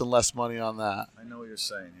on this and less money on that. I know what you're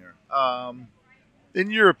saying here. In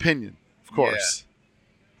your opinion, of course.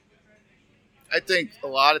 Yeah. I think a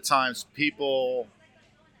lot of times people,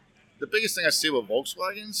 the biggest thing I see with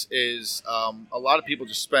Volkswagens is a lot of people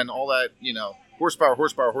just spend all that, horsepower.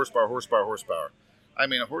 I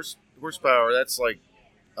mean, a horsepower, that's like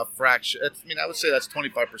a fraction. I would say that's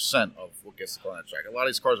 25% of what gets the car on that track. A lot of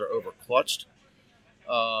these cars are over clutched.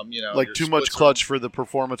 Like too much clutch for the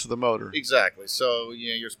performance of the motor. Exactly. So,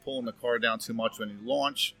 you're just pulling the car down too much when you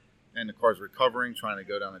launch, and the car's recovering, trying to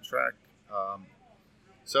go down the track.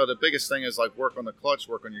 So the biggest thing is like work on the clutch,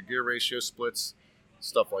 work on your gear ratio splits,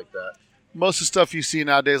 stuff like that. Most of the stuff you see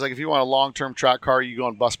nowadays, like if you want a long-term track car, you go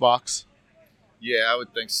on bus box. Yeah, I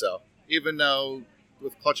would think so. Even though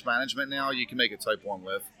with clutch management now, you can make a Type 1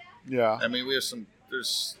 lift. Yeah. I mean,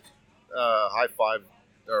 there's High 5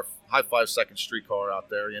 or high 5 second street car out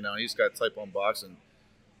there. You know, he's got Type 1 box, and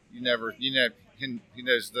he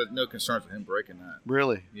there's no concerns with him breaking that.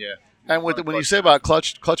 Really? Yeah. And when you say about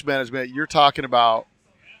clutch management, you're talking about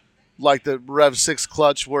like the Rev 6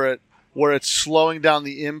 clutch where it's slowing down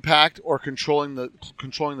the impact or controlling the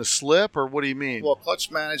slip, or what do you mean? Well,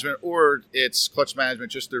 clutch management, or it's clutch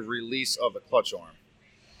management, just the release of the clutch arm.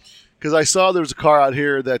 Because I saw there was a car out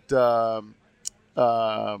here that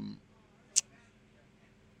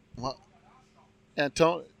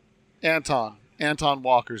Anton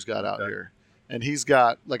Walker's got out here, and he's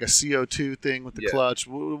got like a CO2 thing with the clutch.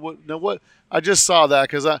 What? I just saw that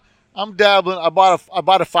because I'm dabbling. I bought a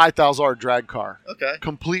 $5,000 drag car. Okay.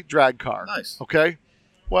 Complete drag car. Nice. So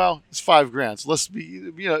it's $5,000. So let's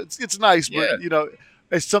be, it's nice, but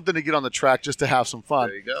it's something to get on the track just to have some fun.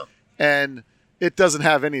 There you go. And it doesn't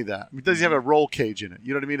have any of that. It doesn't have a roll cage in it.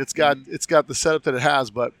 You know what I mean? It's got the setup that it has,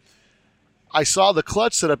 but I saw the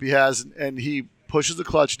clutch setup he has, and he pushes the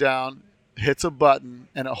clutch down, hits a button,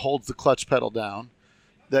 and it holds the clutch pedal down.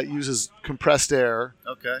 That uses compressed air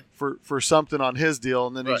for something on his deal,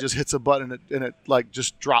 and then he just hits a button and it like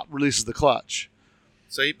just releases the clutch.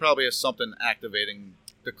 So he probably has something activating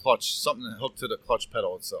the clutch, something hooked to the clutch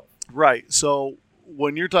pedal itself. Right. So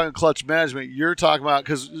when you're talking clutch management, you're talking about,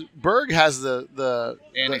 because Berg has the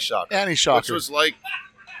anti-shocker, which was like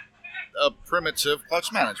a primitive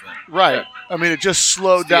clutch management. Right. Yeah. I mean, it just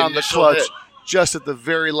slowed down the clutch just at the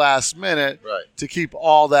very last minute to keep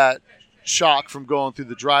all that shock from going through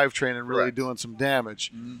the drivetrain and really doing some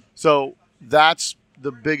damage. Mm-hmm. So that's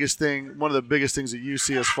the biggest thing, one of the biggest things that you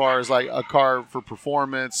see as far as like a car for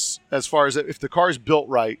performance, as far as if the car is built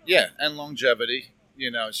right. Yeah, and longevity. So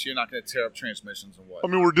you're not going to tear up transmissions and what. I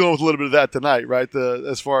mean, we're dealing with a little bit of that tonight, right?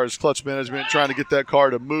 As far as clutch management, trying to get that car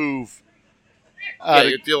to move.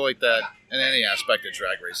 You deal like that in any aspect of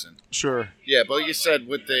drag racing. Sure. Yeah, but like you said,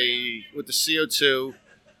 with the CO2, you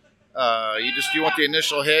want the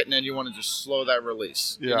initial hit, and then you want to just slow that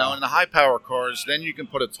release. Yeah. In the high power cars, then you can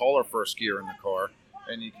put a taller first gear in the car,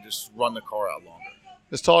 and you can just run the car out longer.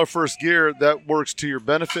 This taller first gear, that works to your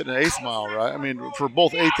benefit in an eighth mile, right? I mean, for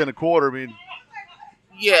both eighth and a quarter. I mean.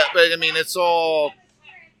 Yeah, but I mean, it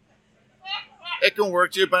can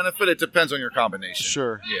work to your benefit. It depends on your combination.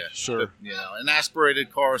 Sure. Yeah. Sure. An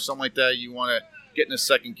aspirated car or something like that, you want to get in the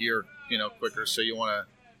second gear, quicker. So you want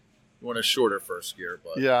a shorter first gear.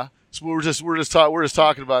 But yeah. So we're just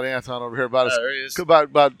talking about Anton over here about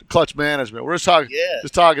clutch management. We're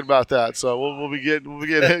just talking about that. So we'll be getting to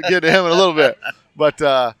him in a little bit.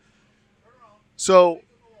 But so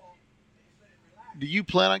do you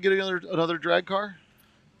plan on getting another drag car?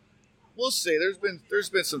 We'll see. There's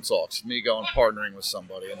been some talks. Me partnering with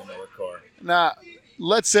somebody in another car. Now,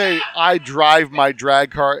 let's say I drive my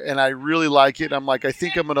drag car and I really like it. I'm like, I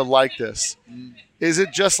think I'm going to like this. Mm. Is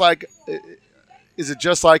it just like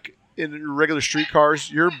in regular street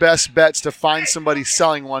cars? Your best bet's to find somebody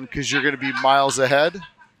selling one because you're going to be miles ahead?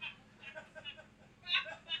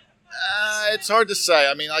 It's hard to say.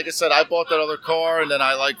 I mean, like I said, I bought that other car, and then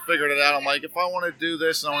I figured it out. I'm like, if I want to do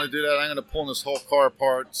this and I want to do that, I'm going to pull this whole car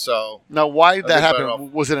apart. So now, why did that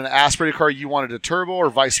happen? Was it an aspirated car you wanted a turbo, or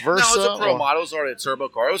vice versa? No, it was a Pro model. It was already a turbo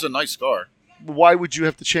car. It was a nice car. Why would you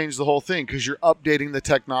have to change the whole thing? Because you're updating the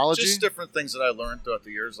technology? Just different things that I learned throughout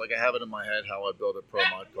the years. Like I have it in my head how I build a Pro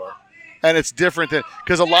mod car. And it's different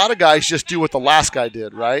because a lot of guys just do what the last guy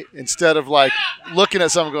did, right? Instead of like looking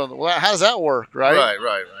at someone going, well, how does that work, right?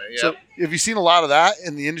 Right. Yeah. So have you seen a lot of that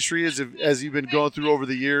in the industry as you've been going through over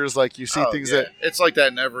the years? Like you see things that... It's like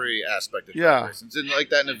that in every aspect of drag racing. It's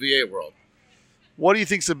like that in the V8 world. What do you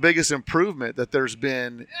think is the biggest improvement that there's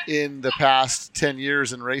been in the past 10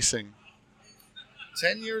 years in racing?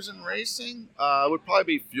 10 years in racing would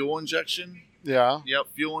probably be fuel injection. Yeah. Yep,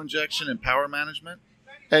 fuel injection and power management.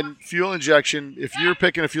 And fuel injection, if you're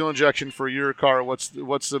picking a fuel injection for your car, what's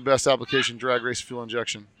the best application drag race fuel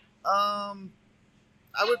injection? I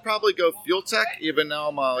would probably go Fuel Tech, even though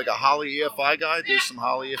I'm like a Holley EFI guy. Do some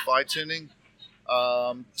Holley EFI tuning.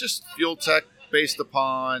 Just Fuel Tech based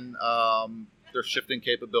upon their shifting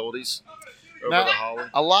capabilities over the Holley.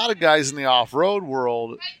 A lot of guys in the off-road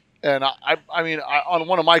world, and I mean, on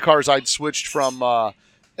one of my cars, I'd switched from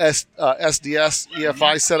SDS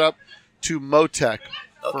EFI setup to Motec.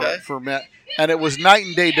 For and it was night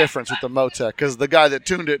and day difference with the Motec because the guy that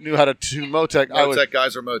tuned it knew how to tune Motec. I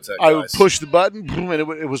would push the button, boom, and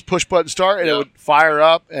it was push button start, and it would fire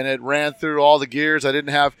up, and it ran through all the gears. I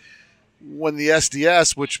didn't have when the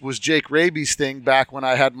SDS, which was Jake Raby's thing back when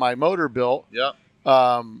I had my motor built. Yeah.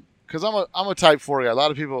 Because I'm a Type 4 guy. A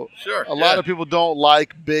lot of people, a lot of people don't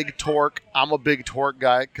like big torque. I'm a big torque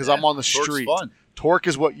guy because I'm on the street. Fun. Torque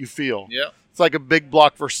is what you feel. Yeah. It's like a big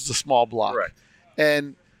block versus a small block. Correct.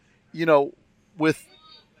 And,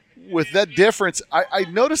 with that difference, I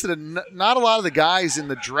noticed that not a lot of the guys in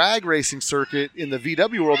the drag racing circuit in the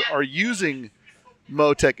VW world are using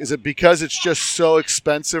Motec. Is it because it's just so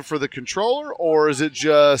expensive for the controller, or is it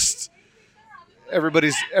just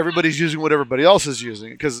everybody's using what everybody else is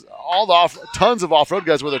using? Because tons of off-road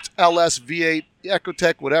guys, whether it's LS, V8,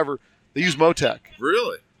 Ecotec, whatever, they use Motec.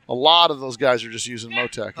 Really? A lot of those guys are just using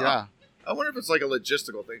Motec. Yeah. I wonder if it's like a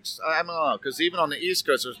logistical thing. I don't know, because even on the East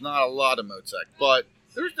Coast, there's not a lot of Motec, but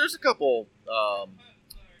there's a couple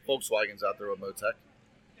Volkswagens out there with Motec.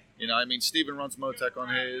 Steven runs Motec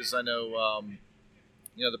on his. I know,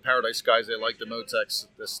 the Paradise guys, they like the Motec,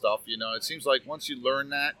 this stuff. It seems like once you learn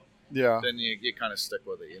that, then you kind of stick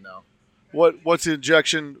with it. What's the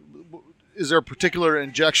injection? Is there a particular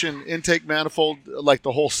injection intake manifold, like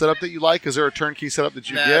the whole setup that you like? Is there a turnkey setup that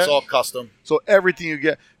you get? It's all custom. So everything you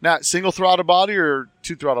get, not single throttle body or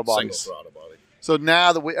two throttle bodies? Single throttle body. So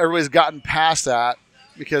now that everybody's gotten past that,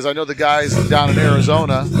 because I know the guys down in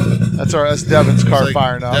Arizona, that's Devin's car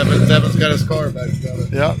firing up. Devin's got his car back together.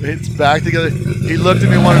 Yeah, it's back together. He looked at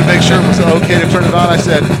me, wanted to make sure it was okay to turn it on. I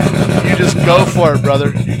said, "You just go for it, brother.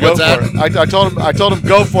 You go for it." I told him,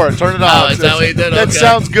 "Go for it. Turn it on." Oh, is that what he did? That Okay.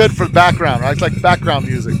 sounds good for the background, right? It's like background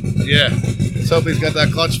music. Yeah. Let's hope he's got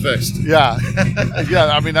that clutch fixed. Yeah, yeah.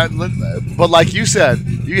 I mean, but like you said,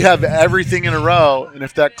 you have everything in a row, and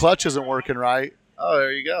if that clutch isn't working right, oh,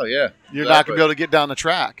 there you go. Yeah, you're not going to be able to get down the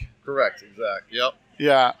track. Correct. Exactly. Yep.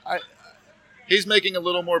 Yeah. He's making a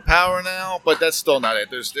little more power now, but that's still not it.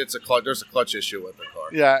 There's a clutch issue with the car.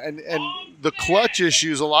 Yeah, and the clutch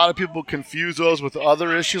issues, a lot of people confuse those with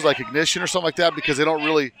other issues like ignition or something like that because they don't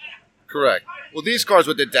really. Correct. Well, these cars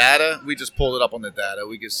with the data, we just pulled it up on the data.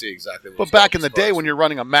 We can see exactly. But back in the day when you're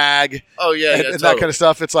running a mag, oh yeah, and totally. that kind of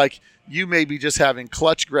stuff, it's like you may be just having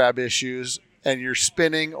clutch grab issues and you're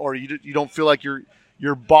spinning, or you don't feel like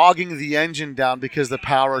you're bogging the engine down because the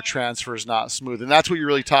power transfer is not smooth, and that's what you're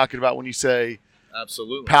really talking about when you say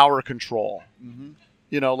absolutely power control.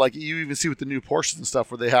 Mm-hmm. Like you even see with the new Porsches and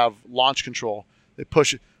stuff where they have launch control. They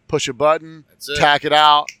push a button, tack it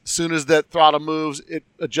out. As soon as that throttle moves, it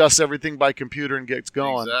adjusts everything by computer and gets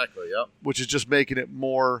going. Exactly, yep. Which is just making it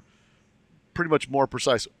pretty much more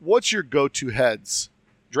precise. What's your go-to heads?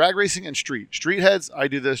 Drag racing and street. Street heads, I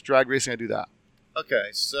do this. Drag racing, I do that. Okay,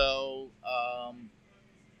 so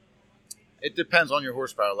it depends on your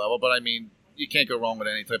horsepower level, but I mean, you can't go wrong with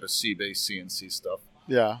any type of C-based CNC stuff.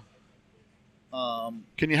 Yeah.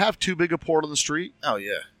 Can you have too big a port on the street? Oh,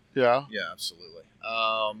 yeah. Yeah? Yeah, absolutely.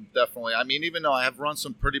 Definitely. I mean, even though I have run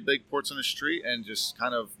some pretty big ports on the street and just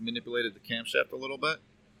kind of manipulated the camshaft a little bit.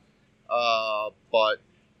 But,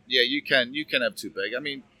 yeah, you can have too big. I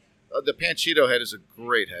mean, the Panchito head is a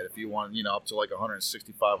great head if you want, up to like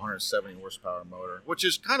 165, 170 horsepower motor, which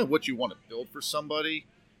is kind of what you want to build for somebody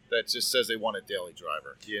that just says they want a daily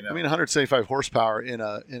driver. I mean, 175 horsepower in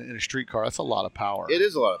a street car, that's a lot of power. It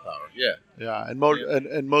is a lot of power, yeah. Yeah,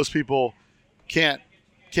 and most people can't.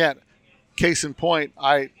 Case in point,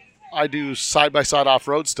 I do side-by-side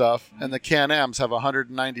off-road stuff, and the Can-Ams have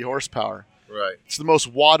 190 horsepower. Right. It's the most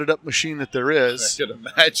wadded-up machine that there is. I could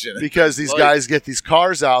imagine. Because these guys get these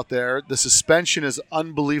cars out there. The suspension is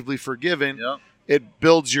unbelievably forgiving. Yep. It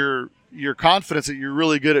builds your confidence that you're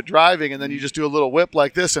really good at driving, and then you just do a little whip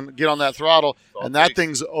like this and get on that throttle, and that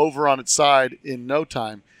thing's over on its side in no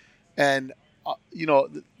time. And,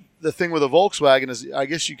 the thing with a Volkswagen is I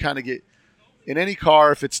guess you kind of get in any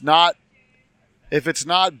car, if it's not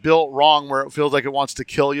built wrong where it feels like it wants to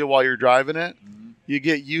kill you while you're driving it, you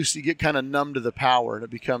get kind of numb to the power, and it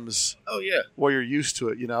becomes where you're used to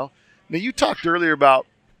it, Now, you talked earlier about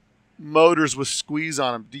motors with squeeze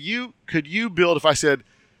on them. Could you build, if I said,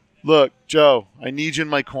 look, Joe, I need you in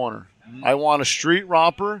my corner. I want a street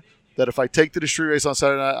romper that if I take to the street race on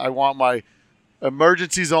Saturday night, I want my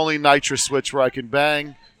emergencies only nitrous switch where I can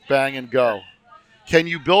bang, and go. Can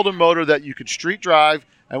you build a motor that you could street drive,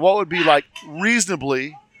 and what would be like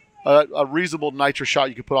reasonably a reasonable nitrous shot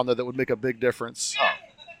you could put on there that would make a big difference? Oh.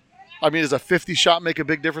 I mean, does a 50 shot make a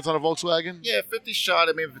big difference on a Volkswagen? Yeah, 50 shot.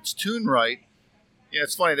 I mean, if it's tuned right. Yeah,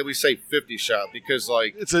 it's funny that we say 50 shot because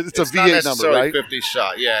it's a V8 number, right? 50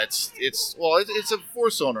 shot. Yeah, it's a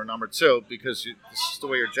 4-cylinder number too because this is the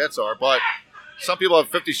way your jets are. But some people have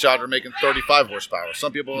 50 shot are making 35 horsepower.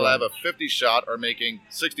 Some people that have a 50 shot are making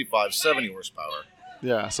 65, 70 horsepower.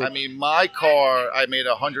 Yeah. So I mean, my car, I made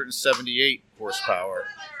 178 horsepower,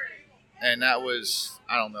 and that was,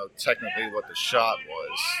 I don't know technically what the shot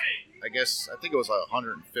was, I think it was like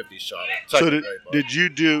 150 shot. So did you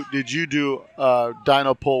do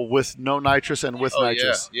dyno pull with no nitrous and with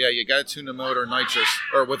nitrous? Yeah, you got to tune the motor nitrous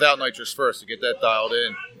or without nitrous first to get that dialed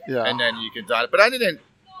in. Yeah. And then you can dial it. But I didn't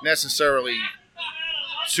necessarily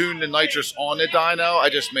tune the nitrous on the dyno. I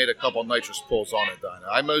just made a couple nitrous pulls on the dyno.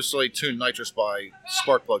 I mostly tune nitrous by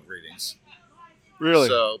spark plug readings. Really?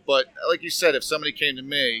 So, but like you said, if somebody came to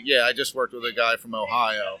me, I just worked with a guy from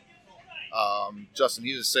Ohio. Justin,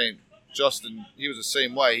 he was the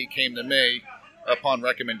same way. He came to me upon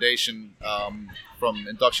recommendation from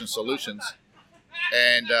Induction Solutions,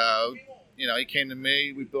 and he came to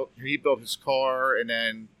me. He built his car, and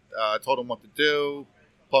then told him what to do.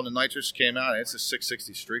 Pumped the nitrous, came out, and it's a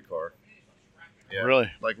 660 street car. Yeah,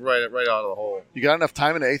 really? Like right out of the hole. You got enough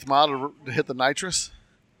time in the 8th mile to hit the nitrous?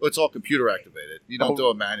 Well, it's all computer activated. You don't do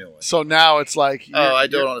it manually. So now it's like I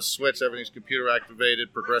do it on a switch. Everything's computer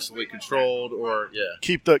activated, progressively controlled, or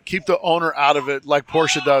keep the owner out of it, like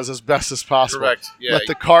Porsche does, as best as possible. Correct. Yeah. Let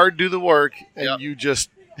the car do the work, and you just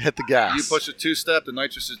hit the gas. You push a 2-step, the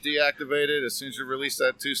nitrous is deactivated. As soon as you release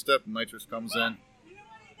that 2-step, the nitrous comes in.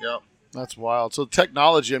 Yep. That's wild. So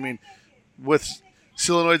technology, I mean, with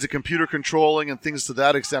solenoids and computer controlling and things to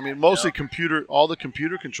that extent, I mean, mostly all the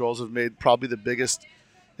computer controls have made probably the biggest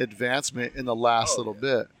advancement in the last little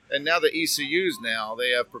bit. And now the ECUs they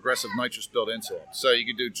have progressive nitrous built into them. So you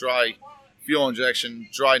can do dry fuel injection,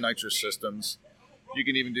 dry nitrous systems. You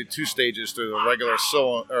can even do 2 stages through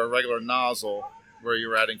the regular nozzle where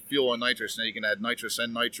you're adding fuel and nitrous. Now you can add nitrous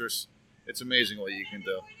and nitrous. It's amazing what you can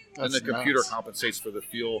do. And the computer compensates for the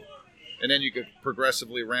fuel. And then you could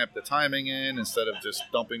progressively ramp the timing in instead of just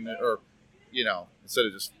dumping it, or, instead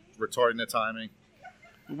of just retarding the timing.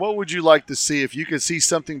 What would you like to see if you could see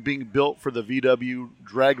something being built for the VW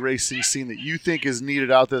drag racing scene that you think is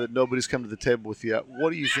needed out there that nobody's come to the table with yet?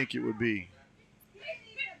 What do you think it would be?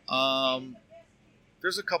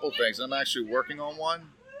 There's a couple things. I'm actually working on one.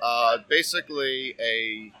 Basically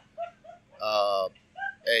a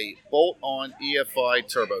bolt-on EFI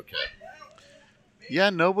turbo kit. Yeah,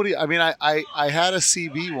 nobody. I mean, I had a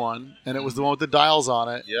CB one, and it was the one with the dials on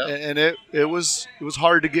it. Yeah. And it was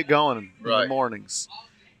hard to get going in the mornings.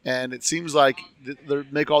 And it seems like they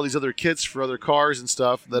make all these other kits for other cars and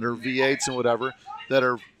stuff that are V8s and whatever that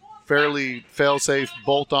are fairly fail-safe,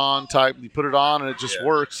 bolt-on type. You put it on, and it just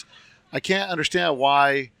works. I can't understand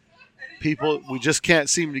why we just can't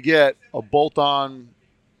seem to get a bolt-on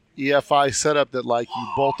EFI setup that like you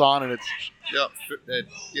bolt on and it's. Yep.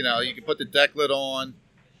 You can put the deck lid on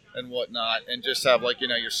and whatnot, and just have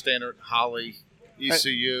your standard Holley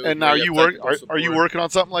ECU. And now you are you working on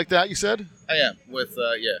something like that? You said. I am with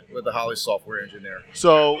the Holley software engineer.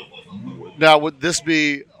 So now would this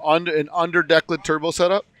be an under deck lid turbo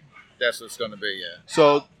setup? That's what it's going to be. Yeah.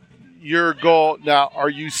 So your goal now, are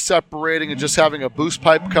you separating and just having a boost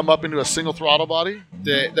pipe come up into a single throttle body?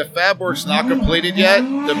 The fab work's not completed yet.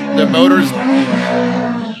 The motor's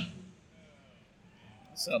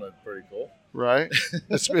sounded pretty cool. Right?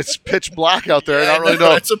 It's pitch black out there. I don't really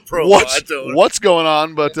know it's a pro what's going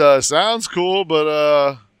on, but sounds cool, but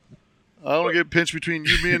I don't want to get pinched between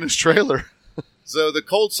you, me, and this trailer. So the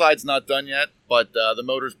cold side's not done yet, but the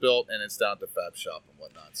motor's built and it's down at the fab shop and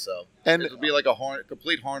whatnot. So it'll be like a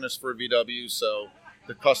complete harness for a VW, so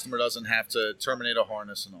the customer doesn't have to terminate a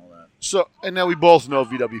harness and all that. So, and now we both know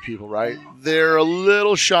VW people, right? They're a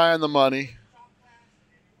little shy on the money.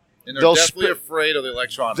 And they're definitely afraid of the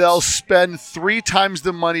electronics. They'll spend 3 times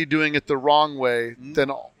the money doing it the wrong way than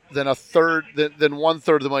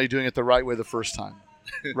 1/3 of the money doing it the right way the first time.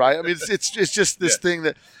 Right? I mean, it's just this thing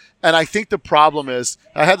that, and I think the problem is,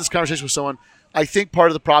 I had this conversation with someone, I think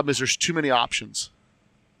part of the problem is there's too many options.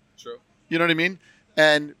 True. You know what I mean?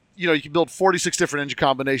 And, you can build 46 different engine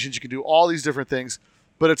combinations, you can do all these different things,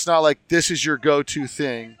 but it's not like this is your go-to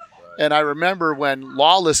thing. And I remember when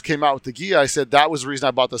Lawless came out with the Ghia, I said that was the reason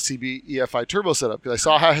I bought the CB EFI turbo setup, because I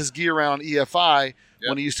saw how his Ghia ran on EFI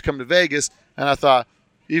when he used to come to Vegas, and I thought,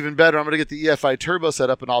 even better, I'm going to get the EFI turbo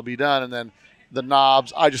setup and I'll be done. And then the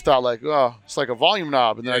knobs, I just thought it's like a volume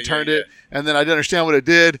knob. And then I turned it, and then I didn't understand what it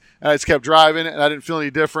did, and I just kept driving, and I didn't feel any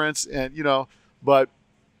difference. And, but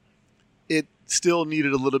it still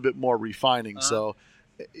needed a little bit more refining. So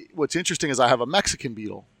what's interesting is I have a Mexican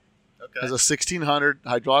Beetle. Okay. Has a 1600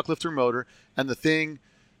 hydraulic lifter motor, and the thing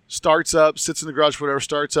starts up, sits in the garage, whatever,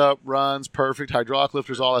 starts up, runs, perfect, hydraulic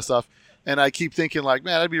lifters, all that stuff. And I keep thinking, man,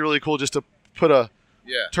 that'd be really cool just to put a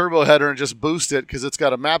turbo header and just boost it, because it's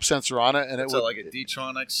got a map sensor on it. And like a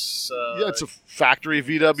D-Tronics. It's a factory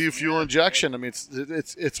VW fuel injection. I mean,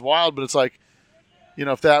 it's wild, but it's like,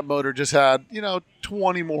 if that motor just had,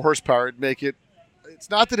 20 more horsepower, it'd make it. It's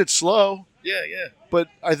not that it's slow. Yeah, yeah. But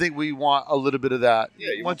I think we want a little bit of that.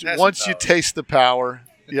 Yeah, you once want once you power. taste the power,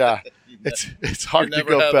 yeah, it's hard to never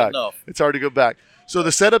go have back. enough. It's hard to go back. So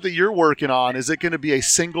the setup that you're working on, is it going to be a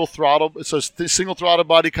single throttle? So single throttle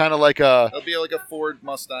body, kind of like a. It'll be like a Ford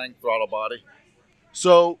Mustang throttle body.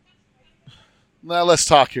 So now let's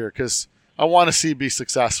talk here because I want to see you be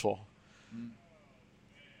successful.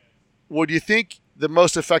 Would you think the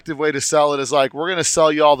most effective way to sell it is like, we're going to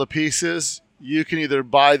sell you all the pieces. You can either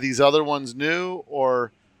buy these other ones new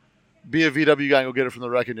or be a VW guy and go get it from the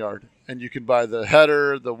wrecking yard. And you can buy the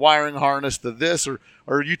header, the wiring harness, the this, or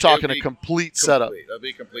are you talking a complete setup? It'll be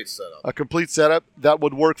a complete setup. A complete setup that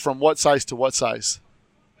would work from what size to what size?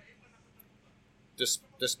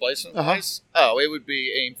 Displacement Uh-huh. wise? Oh, it would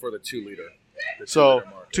be aimed for the 2 liter. The 2 So liter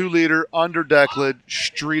market. 2 liter under deck lid,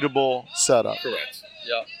 streetable setup. Correct.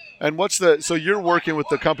 Yeah. And so you're working with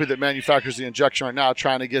the company that manufactures the injection right now,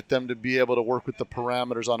 trying to get them to be able to work with the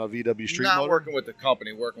parameters on a VW street Not motor? working with the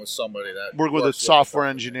company, working with somebody that Work with a works the software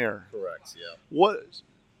company. engineer. Correct. Yeah. What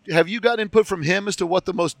have you got input from him as to what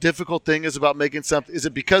the most difficult thing is about making something? Is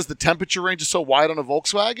it because the temperature range is so wide on a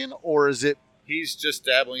Volkswagen, or is it? He's just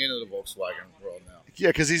dabbling into the Volkswagen world now. Yeah,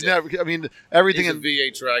 because he's never. I mean, everything He's a in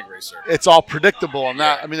V8 drag racer. it's all predictable on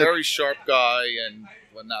that. I mean, very sharp guy and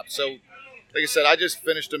whatnot. So, like I said, I just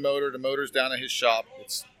finished the motor. The motor's down at his shop.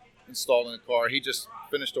 It's installed in the car. He just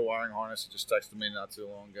finished the wiring harness. He just texted me not too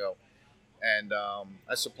long ago. And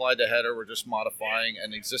I supplied the header. We're just modifying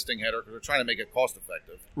an existing header because we're trying to make it cost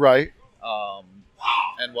effective right.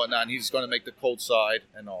 and whatnot. And he's going to make the cold side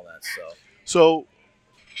and all that. So,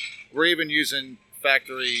 We're even using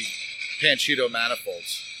factory Panchito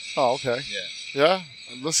manifolds. oh, okay. Yeah. Yeah.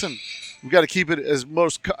 Listen, we got to keep it as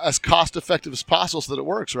cost effective as possible so that it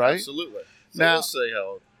works, right? Absolutely. So Now- we'll see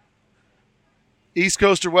how East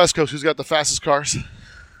Coast or West Coast, who's got the fastest cars?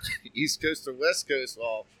 East Coast or West Coast.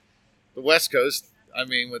 Well, the West Coast, I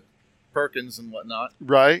mean, with Perkins and whatnot,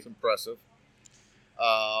 Right. it's impressive.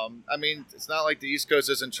 I mean, it's not like the East Coast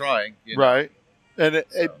isn't trying. You know? Right. And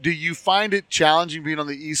So- do you find it challenging being on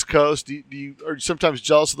the East Coast? Do you are you sometimes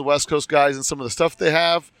jealous of the West Coast guys and some of the stuff they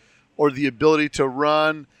have, or the ability to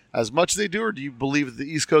run as much as they do, or do you believe that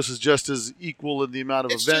the East Coast is just as equal in the amount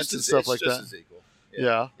of It's events just and as- stuff it's like just that? as equal.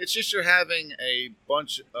 Yeah. It's just you're having a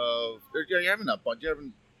bunch of, you're having a bunch, you're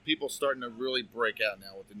having people starting to really break out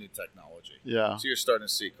now with the new technology. Yeah. So you're starting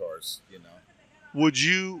to see cars, you know.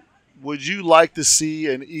 Would you like to see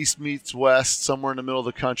an East meets West somewhere in the middle of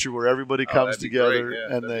the country where everybody Oh, comes that'd be together great. Yeah,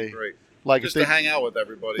 and that'd they be great. like Just if to they hang out with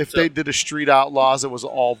everybody. if too. they did a Street Outlaws, it was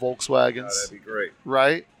all Oh, Volkswagens, that'd be great.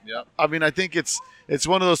 right? Yep. I mean, I think it's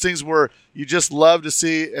one of those things where you just love to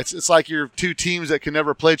see. It's like your two teams that can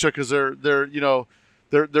never play each other because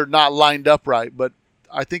they're not lined up right. But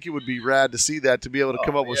I think it would be rad to see that, to be able to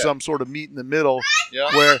come up with yeah. some sort of meet in the middle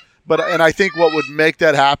Yeah. and I think what would make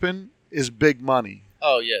that happen is big money.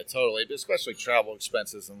 Oh yeah, totally. Especially travel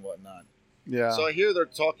expenses and whatnot. Yeah. So I hear they're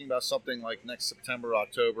talking about something like next September,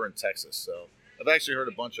 October in Texas. So I've actually heard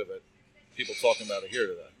a bunch of it. People talking about it here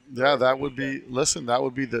today. Yeah, that would be. Listen, that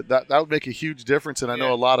would be that would make a huge difference, and I know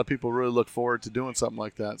Yeah. a lot of people really look forward to doing something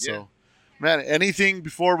like that. So, Yeah. man, anything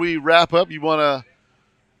before we wrap up you wanna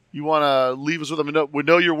leave us with? I mean, we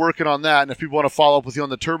know you're working on that, and if people want to follow up with you on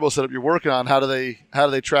the turbo setup you're working on, how do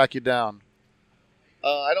they track you down?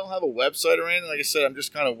 I don't have a website or anything. Like I said, I'm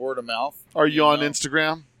just kind of word of mouth. Are you on know?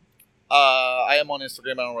 Instagram? I am on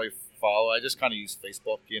Instagram. I don't really follow. I just kind of use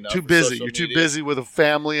Facebook. You know, Too for busy. social You're too media. busy with a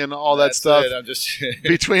family and all that That's stuff. it. I'm just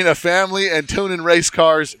Between a family and tuning race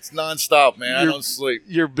cars, it's nonstop, man. I You're- don't sleep.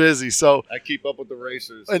 you're busy. So, I keep up with the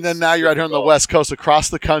racers. and then It's now you're out here on the difficult. West Coast, across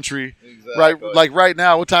the country. Exactly. Right, like right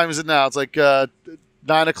now. What time is it now? It's like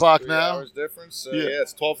 9 o'clock 3 now. hours difference. So Yeah. yeah,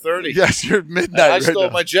 it's 12:30. Yes, you're at midnight. I right still now.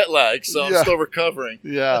 have my jet lag, so Yeah. I'm still recovering.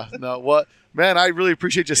 Yeah, no, what, man, I really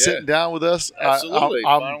appreciate you Yeah. sitting down with us. Absolutely.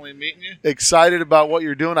 I'm Finally meeting you. excited about what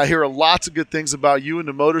you're doing. I hear lots of good things about you and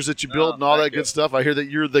the motors that you build Oh, and all that thank good you. stuff. I hear that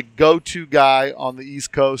you're the go-to guy on the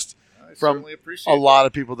East Coast I from certainly appreciate a lot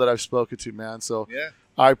of people that I've spoken to, man. So that. Yeah.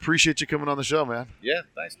 I appreciate you coming on the show, man. Yeah.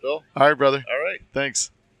 Thanks, Bill. All right, brother. All right. Thanks.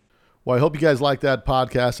 Well, I hope you guys like that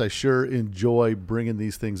podcast. I sure enjoy bringing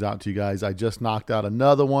these things out to you guys. I just knocked out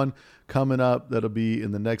another one coming up that'll be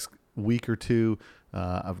in the next week or two.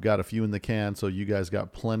 I've got a few in the can, so you guys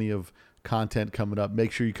got plenty of content coming up.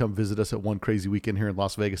 Make sure you come visit us at One Crazy Weekend here in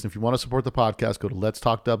Las Vegas. And if you want to support the podcast, go to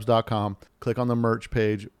letstalkdubs.com, click on the merch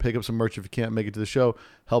page, pick up some merch if you can't make it to the show,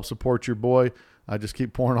 help support your boy. I just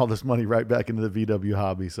keep pouring all this money right back into the VW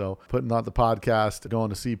hobby. So putting on the podcast, going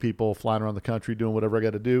to see people, flying around the country, doing whatever I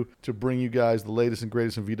got to do to bring you guys the latest and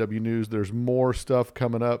greatest in VW news. There's more stuff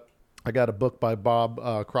coming up. I got a book by Bob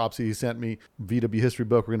Cropsey. He sent me VW history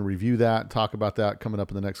book. We're going to review that, talk about that coming up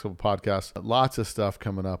in the next couple podcasts. Lots of stuff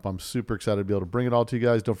coming up. I'm super excited to be able to bring it all to you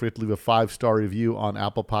guys. Don't forget to leave a 5-star review on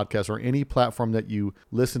Apple Podcasts or any platform that you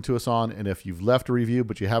listen to us on. And if you've left a review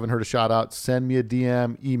but you haven't heard a shout out, send me a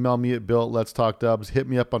DM, email me at bill@letstalkdubs, hit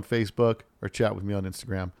me up on Facebook, or chat with me on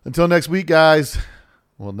Instagram. Until next week, guys.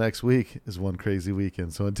 Well, next week is one crazy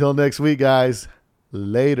weekend. So until next week, guys,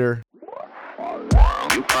 later.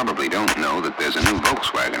 You probably don't know that there's a new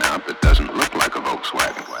Volkswagen out that doesn't look like a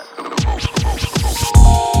Volkswagen.